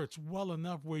spurts well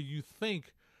enough where you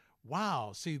think,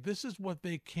 wow, see, this is what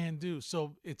they can do.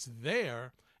 So it's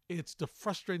there. It's the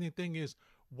frustrating thing is,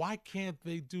 why can't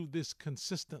they do this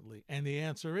consistently? And the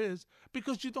answer is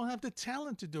because you don't have the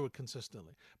talent to do it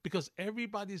consistently. Because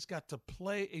everybody's got to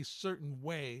play a certain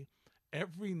way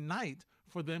every night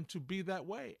for them to be that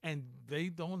way. And they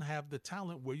don't have the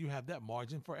talent where you have that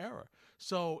margin for error.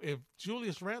 So if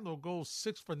Julius Randle goes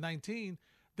 6 for 19,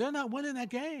 they're not winning that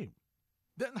game.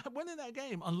 They're not winning that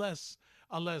game unless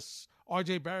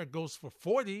R.J. Barrett goes for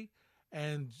 40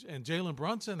 and Jalen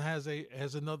Brunson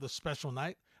has another special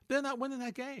night, they're not winning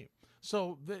that game.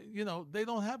 So they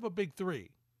don't have a big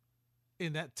three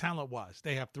in that talent-wise.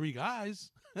 They have three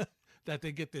guys that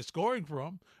they get their scoring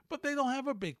from, but they don't have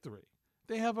a big three.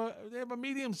 They have a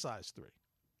medium-sized three.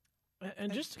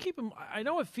 And just to keep them, I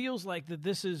know it feels like that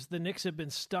the Knicks have been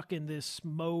stuck in this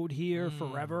mode here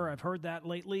forever. I've heard that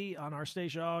lately on our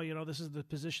station. Oh, this is the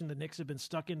position the Knicks have been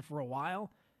stuck in for a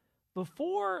while.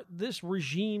 Before this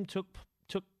regime took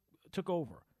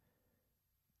over,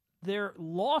 their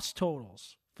loss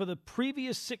totals for the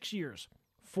previous 6 years,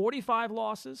 45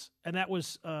 losses, and that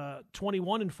was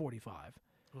 21-45.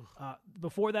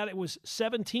 Before that, it was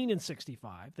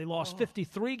 17-65. They lost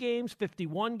 53 games,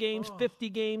 51 games, 50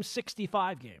 games,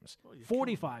 65 games,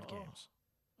 45 games.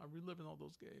 I'm reliving all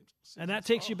those games. And that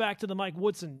takes you back to the Mike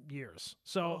Woodson years.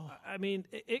 So, I mean,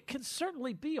 it can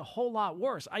certainly be a whole lot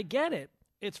worse. I get it.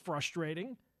 It's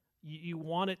frustrating. You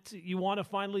want to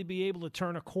finally be able to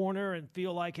turn a corner and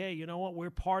feel like, hey, you know what? We're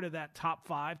part of that top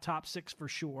 5, top 6 for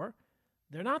sure.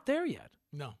 They're not there yet.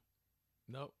 No.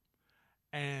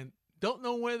 And don't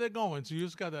know where they're going. So you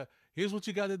just here's what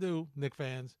you got to do, Knicks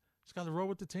fans. Just got to roll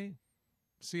with the team.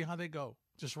 See how they go.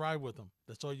 Just ride with them.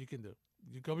 That's all you can do.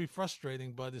 You're going to be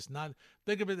frustrating, but it's not.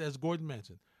 Think of it as Gordon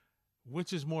mentioned.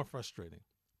 Which is more frustrating?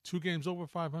 2 games over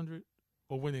 500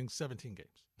 or winning 17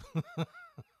 games?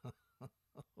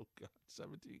 Oh, God.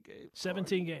 17 games.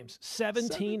 17 games.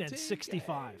 17 and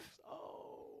 65. Games.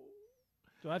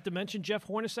 Do I have to mention Jeff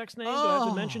Hornacek's name? Do I have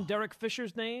to mention Derek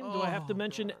Fisher's name? Do I have to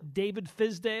mention David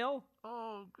Fizdale?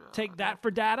 Oh, God. Take that for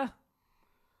data?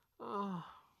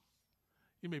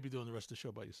 You may be doing the rest of the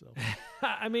show by yourself.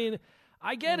 I mean,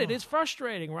 I get it. It's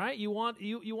frustrating, right? You want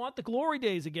the glory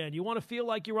days again. You want to feel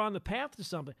like you're on the path to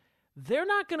something. They're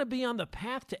not going to be on the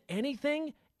path to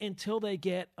anything until they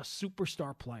get a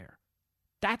superstar player.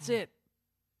 That's it.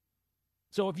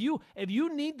 So if you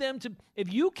need them to,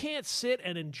 if you can't sit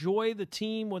and enjoy the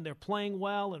team when they're playing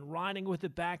well and riding with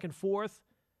it back and forth,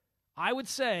 I would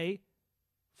say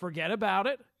forget about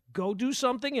it. Go do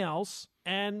something else.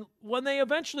 And when they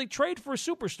eventually trade for a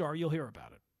superstar, you'll hear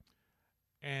about it.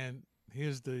 And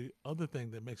here's the other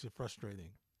thing that makes it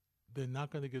frustrating. They're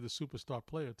not going to get a superstar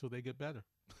player until they get better.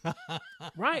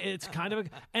 Right. It's kind of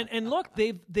and look,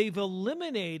 they've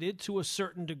eliminated to a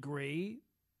certain degree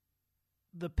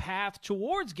the path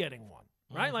towards getting one,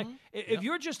 right? Mm-hmm. Like if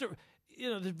you're just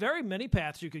there's very many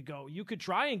paths you could go. You could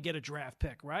try and get a draft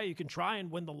pick, right? You can try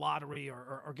and win the lottery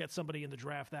or get somebody in the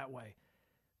draft that way.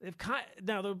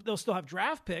 Now they'll still have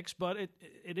draft picks, but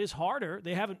it is harder.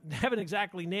 They haven't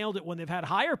exactly nailed it when they've had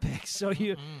higher picks. So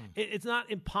it's not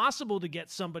impossible to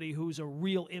get somebody who's a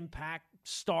real impact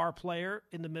star player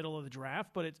in the middle of the draft,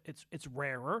 but it's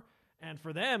rarer. And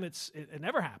for them, it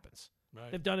never happens. Right.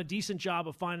 They've done a decent job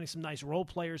of finding some nice role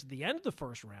players at the end of the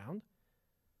first round,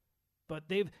 but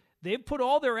they've put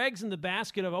all their eggs in the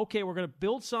basket of, okay, we're going to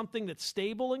build something that's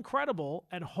stable and credible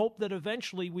and hope that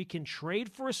eventually we can trade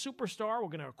for a superstar. We're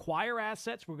going to acquire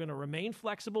assets. We're going to remain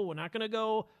flexible. We're not going to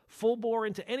go full bore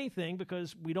into anything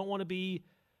because we don't want to be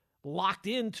locked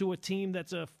into a team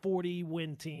that's a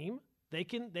 40-win team. They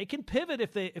can pivot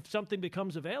if something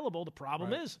becomes available. The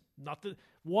problem is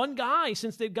one guy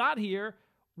since they've got here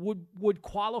would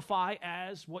qualify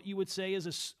as what you would say is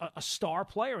a star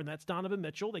player, and that's Donovan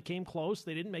Mitchell. They came close.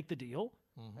 They didn't make the deal,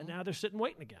 and now they're sitting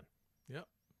waiting again. Yep.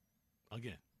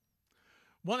 Again.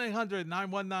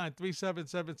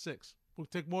 1-800-919-3776. We'll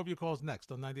take more of your calls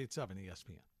next on 98.7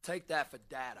 ESPN. Take that for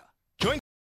data.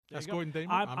 That's Gordon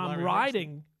Damer.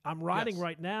 I'm riding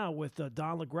right now with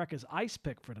Don LaGreca's ice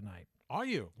pick for tonight. Are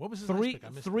you? What was his ice pick? I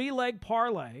missed 3-leg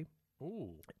parlay.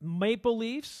 Ooh. Maple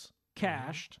Leafs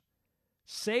cashed.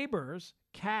 Sabres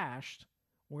cashed.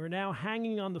 We're now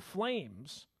hanging on the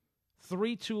Flames.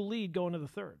 3-2 lead going to the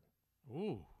third.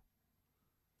 Ooh.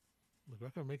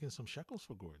 LaGreca making some shekels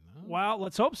for Gordon, huh? Well,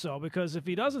 let's hope so, because if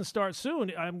he doesn't start soon,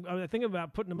 I'm thinking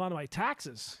about putting him on my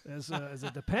taxes as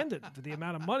a dependent for the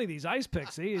amount of money these ice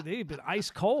picks. They've been ice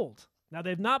cold. Now,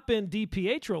 they've not been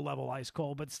DiPietro level ice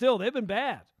cold, but still, they've been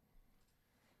bad.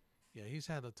 Yeah, he's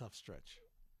had a tough stretch.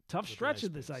 Tough stretch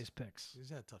of this ice picks. He's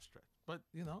had a tough stretch. But,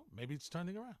 maybe it's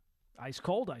turning around. Ice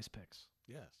cold ice picks.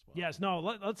 Yes. Well, yes. No.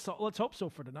 Let's hope so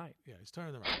for tonight. Yeah, he's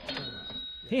turning around. Yeah.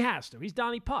 He has to. He's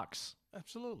Donnie Pucks.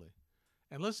 Absolutely.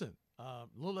 And listen, a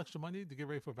little extra money to get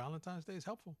ready for Valentine's Day is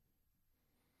helpful.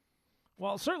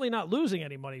 Well, certainly not losing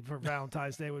any money for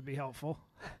Valentine's Day would be helpful.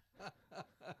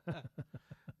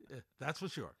 That's for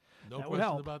sure. No that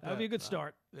question about that. That would be a good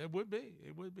start. It would be.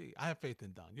 It would be. I have faith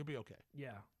in Don. You'll be okay.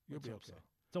 Yeah. You'll be okay. So.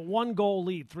 It's a 1-goal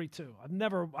lead, 3-2. I've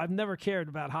never cared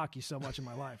about hockey so much in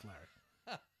my life, Larry.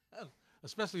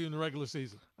 especially in the regular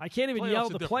season. I can't even Playoffs yell are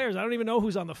at the different. players. I don't even know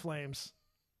who's on the Flames.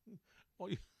 Well,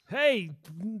 Hey,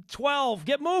 12,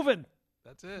 get moving.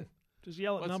 that's it. Just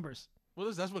yell at numbers. Well,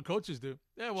 that's what coaches do.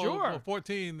 Yeah, well, Sure. well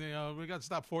 14, we got to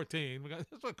stop 14.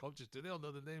 That's what coaches do. They don't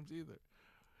know the names either.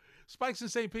 Spike's in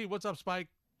St. Pete. What's up, Spike?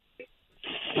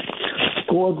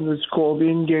 Gordon, it's called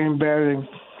in-game betting.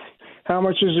 How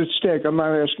much is at stake? I'm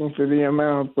not asking for the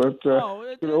amount, but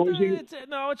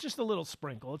it's just a little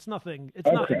sprinkle. It's nothing.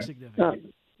 It's nothing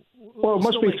significant. Well, it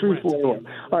must be 3-4. All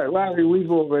right, Larry, we've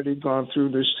already gone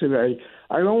through this today.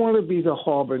 I don't want to be the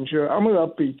harbinger. I'm an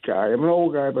upbeat guy. I'm an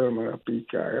old guy, but I'm an upbeat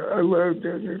guy.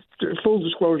 Full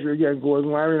disclosure again,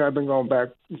 Gordon, Larry and I have been going back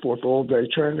and forth all day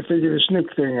trying to figure this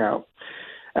Knicks thing out.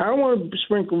 I don't want to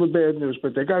sprinkle the bad news,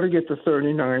 but they got to get to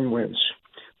 39 wins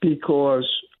because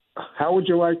how would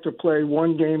you like to play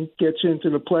one game gets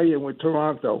into the play-in with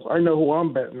Toronto? I know who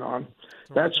I'm betting on.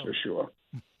 That's for sure.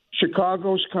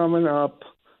 Chicago's coming up.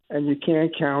 And you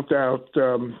can't count out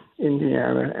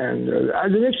Indiana. And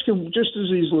the Knicks can just as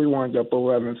easily wind up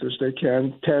 11th as they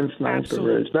can, 10th, 9th,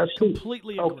 or 8th. That's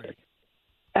completely agree.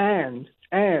 And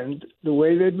the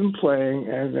way they've been playing,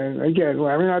 and again,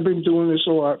 Larry and I have been doing this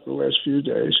a lot the last few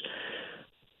days,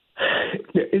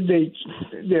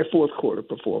 their fourth quarter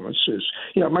performances.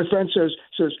 My friend says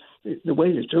the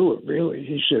way to do it, really,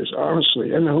 he says,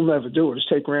 honestly, and he'll never do it, is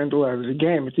take Randall out of the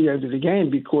game at the end of the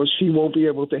game because he won't be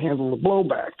able to handle the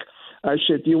blowback. I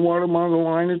said, do you want him on the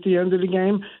line at the end of the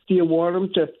game? Do you want him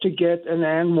to get an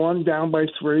and one down by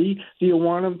 3? Do you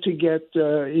want him to get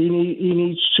he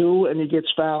needs 2 and he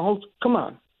gets fouled? Come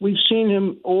on. We've seen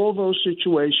him, all those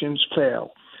situations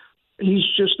fail. He's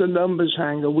just a numbers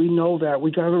hanger. We know that.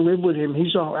 We got to live with him.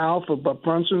 He's our alpha, but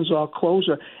Brunson's our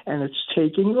closer, and it's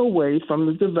taking away from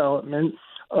the development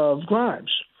of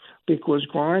Grimes because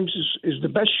Grimes is the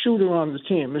best shooter on the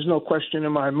team. There's no question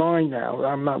in my mind now.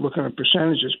 I'm not looking at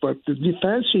percentages, but the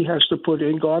defense he has to put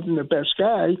in, guarding the best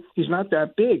guy, he's not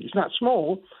that big. He's not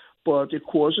small, but it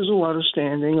causes a lot of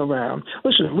standing around.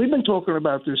 Listen, we've been talking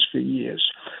about this for years.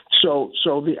 So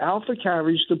the alpha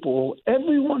carries the ball.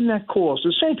 Everyone that calls,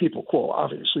 the same people call,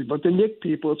 obviously, but the Knicks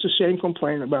people, it's the same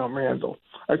complaint about Randall.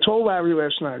 I told Larry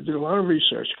last night, I did a lot of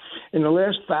research. In the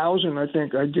last 1,000, I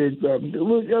think I did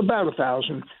about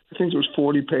 1,000. I think it was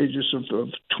 40 pages of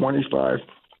 25.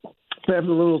 They have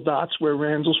the little dots where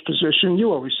Randall's position.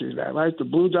 You always see that, right? The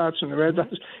blue dots and the red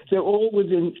dots. They're all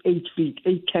within 10 feet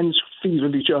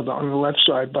of each other on the left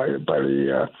side by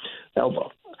the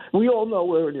elbow. We all know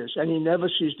where it is, and he never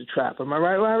sees the trap. Am I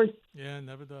right, Larry? Yeah,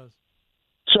 never does.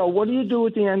 So what do you do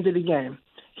at the end of the game?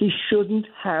 He shouldn't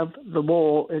have the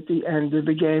ball at the end of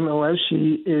the game unless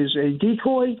he is a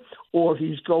decoy or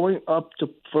he's going up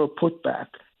for a putback.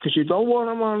 Because you don't want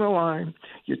him on the line.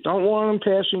 You don't want him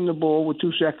passing the ball with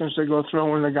 2 seconds to go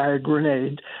throwing the guy a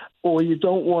grenade. Or you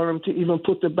don't want him to even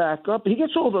put the back up. He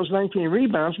gets all those 19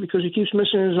 rebounds because he keeps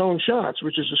missing his own shots,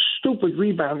 which is a stupid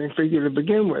rebounding figure to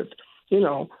begin with.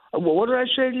 What did I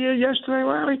say to you yesterday,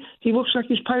 Larry? He looks like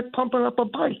he's pumping up a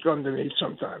bike underneath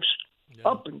sometimes. Yeah.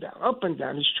 Up and down, up and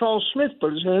down. He's Charles Smith,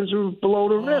 but his hands are below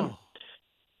the rim.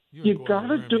 You got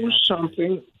to do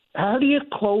something. How do you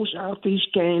close out these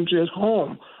games at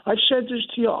home? I've said this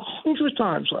to you 100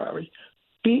 times, Larry.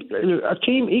 A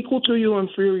team equal to you,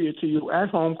 inferior to you at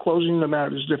home, closing them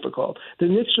out is difficult. The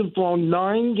Knicks have blown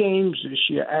 9 games this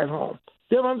year at home.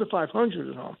 They're under 500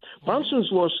 at home. Brunson's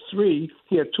lost 3.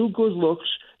 He had 2 good looks.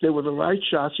 They were the right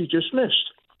shots. He just missed.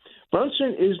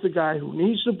 Brunson is the guy who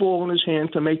needs the ball in his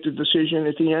hand to make the decision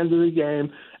at the end of the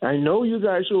game. I know you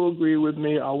guys will agree with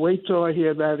me. I'll wait till I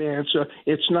hear that answer.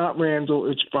 It's not Randall.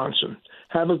 It's Brunson.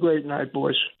 Have a great night,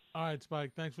 boys. All right,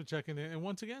 Spike. Thanks for checking in. And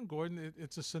once again, Gordon,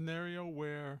 it's a scenario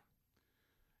where,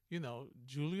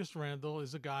 Julius Randle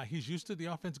is a guy, he's used to the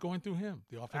offense going through him.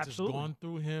 The offense has gone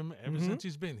through him ever since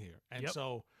he's been here. And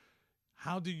so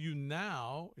how do you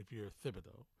now, if you're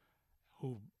Thibodeau,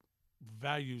 who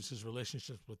values his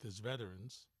relationships with his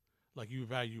veterans like you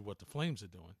value what the Flames are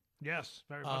doing? Yes,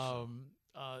 very much so.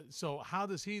 So how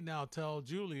does he now tell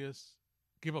Julius,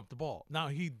 give up the ball? Now,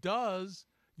 he does.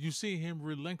 You see him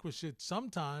relinquish it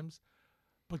sometimes,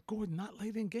 but Gordon, not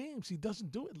late in games. He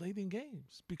doesn't do it late in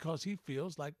games because he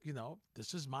feels like,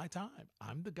 this is my time.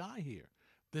 I'm the guy here.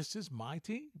 This is my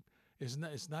team. It's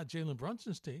not Jalen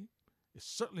Brunson's team. It's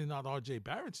certainly not R.J.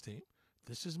 Barrett's team.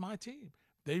 This is my team.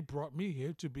 They brought me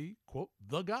here to be, quote,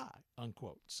 the guy,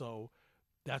 unquote. So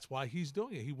that's why he's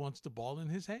doing it. He wants the ball in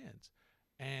his hands.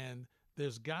 And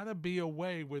there's got to be a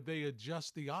way where they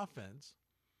adjust the offense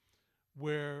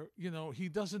where, he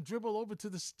doesn't dribble over to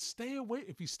stay away.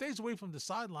 If he stays away from the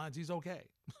sidelines, he's okay.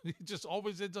 He just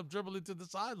always ends up dribbling to the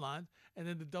sidelines, and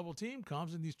then the double team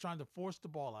comes, and he's trying to force the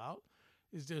ball out.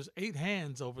 is there's 8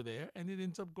 hands over there, and it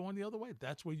ends up going the other way.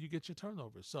 That's where you get your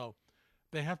turnovers. So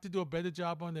they have to do a better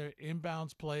job on their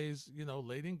inbounds plays,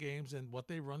 late in games and what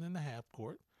they run in the half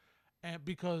court. And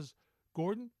because,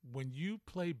 Gordon, when you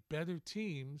play better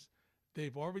teams,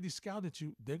 they've already scouted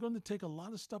you. They're going to take a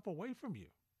lot of stuff away from you.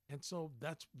 And so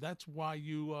that's why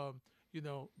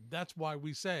that's why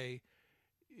we say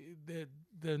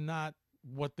they're not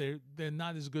they're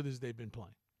not as good as they've been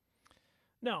playing.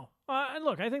 No,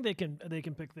 look, I think they can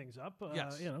pick things up.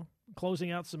 Yes.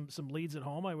 Closing out some leads at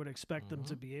home, I would expect them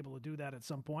to be able to do that at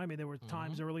some point. I mean, there were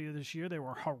times earlier this year they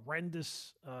were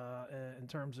horrendous in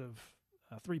terms of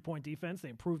 3-point defense. They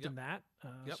improved in that,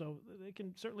 so they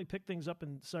can certainly pick things up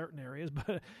in certain areas.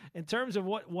 But in terms of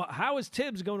how is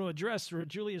Tibbs going to address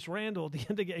Julius Randle at the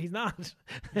end of the game? He's not.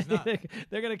 They're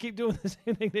going to keep doing the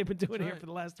same thing they've been doing here for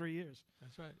the last 3 years.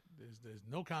 That's right. There's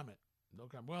no comment. No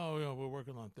comment. Well, we're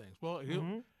working on things. Well,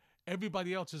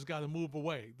 everybody else has got to move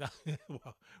away.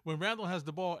 When Randle has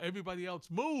the ball, everybody else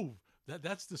move.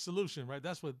 That's the solution, right?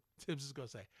 That's what Tibbs is going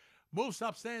to say. Move,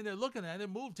 stop standing there looking at it.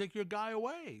 Move, take your guy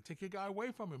away. Take your guy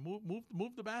away from him.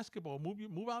 Move the basketball.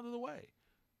 Move out of the way.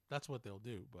 That's what they'll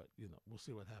do. But we'll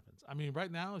see what happens. I mean, right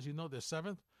now, as you know, they're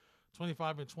 7th,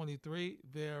 25-23.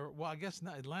 I guess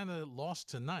not. Atlanta lost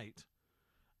tonight.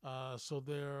 So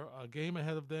they're a game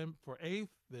ahead of them for 8th.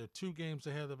 They're 2 games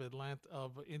ahead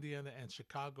of Indiana and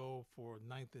Chicago for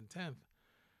 9th and 10th.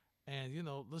 And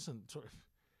listen,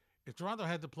 if Toronto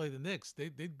had to play the Knicks,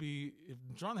 if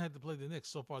Toronto had to play the Knicks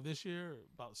so far this year,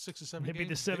 about 6 or 7 games. They'd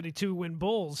be the 72-win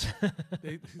Bulls.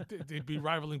 They'd be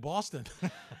rivaling Boston.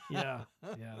 Yeah,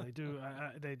 they do.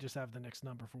 They just have the Knicks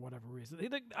number for whatever reason.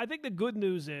 I think the good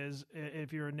news is,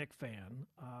 if you're a Knicks fan,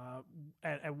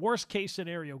 at worst case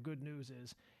scenario, good news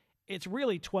is it's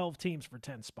really 12 teams for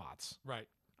 10 spots. Right.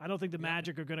 I don't think the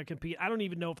Magic are going to compete. I don't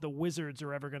even know if the Wizards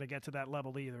are ever going to get to that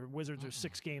level either. Wizards are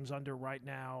 6 games under right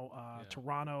now.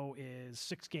 Toronto is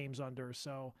 6 games under.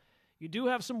 So you do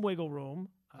have some wiggle room.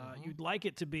 You'd like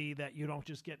it to be that you don't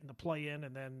just get in the play-in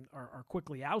and then are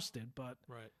quickly ousted. But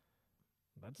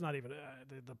that's not even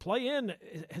the play-in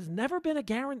has never been a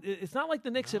guarantee. It's not like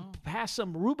the Knicks have passed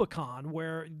some Rubicon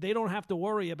where they don't have to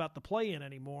worry about the play-in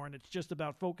anymore, and it's just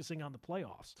about focusing on the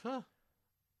playoffs.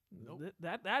 Nope.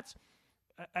 That's –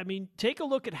 I mean, take a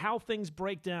look at how things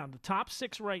break down. The top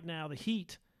 6 right now, the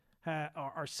Heat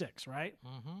are 6, right?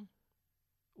 Mm-hmm.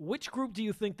 Which group do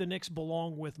you think the Knicks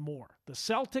belong with more? The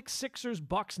Celtics, Sixers,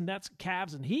 Bucks, Nets,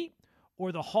 Cavs, and Heat,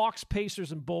 or the Hawks,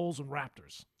 Pacers, and Bulls and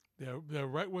Raptors? They're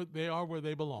right where they are where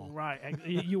they belong. Right.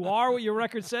 You are what your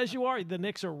record says you are. The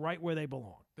Knicks are right where they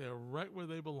belong. They're right where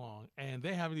they belong, and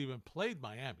they haven't even played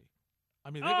Miami. I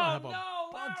mean, they're going to have a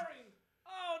bunch. Larry!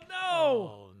 Oh, no!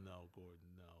 Oh, no, Gordon.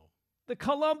 The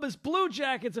Columbus Blue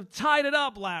Jackets have tied it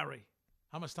up, Larry.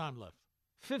 How much time left?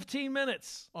 15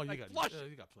 minutes. Oh, you got plenty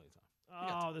of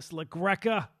time. Oh, this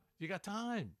LaGreca. You got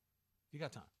time.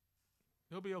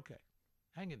 It'll be okay.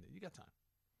 Hang in there. You got time.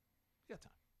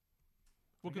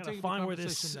 We'll continue to find where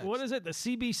this. Next. What is it? The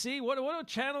CBC? What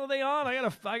channel are they on? I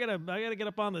gotta get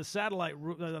up on the satellite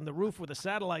on the roof with a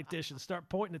satellite dish and start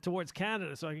pointing it towards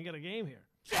Canada so I can get a game here.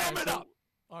 Jam it up.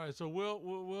 All right, so we'll.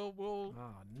 Oh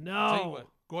no. Tell you what,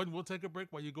 Gordon, we'll take a break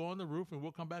while you go on the roof, and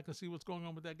we'll come back and see what's going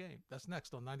on with that game. That's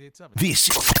next on 98.7. This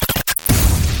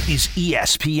is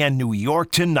ESPN New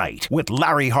York Tonight with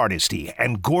Larry Hardesty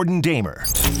and Gordon Damer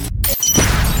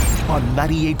on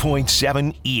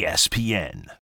 98.7 ESPN.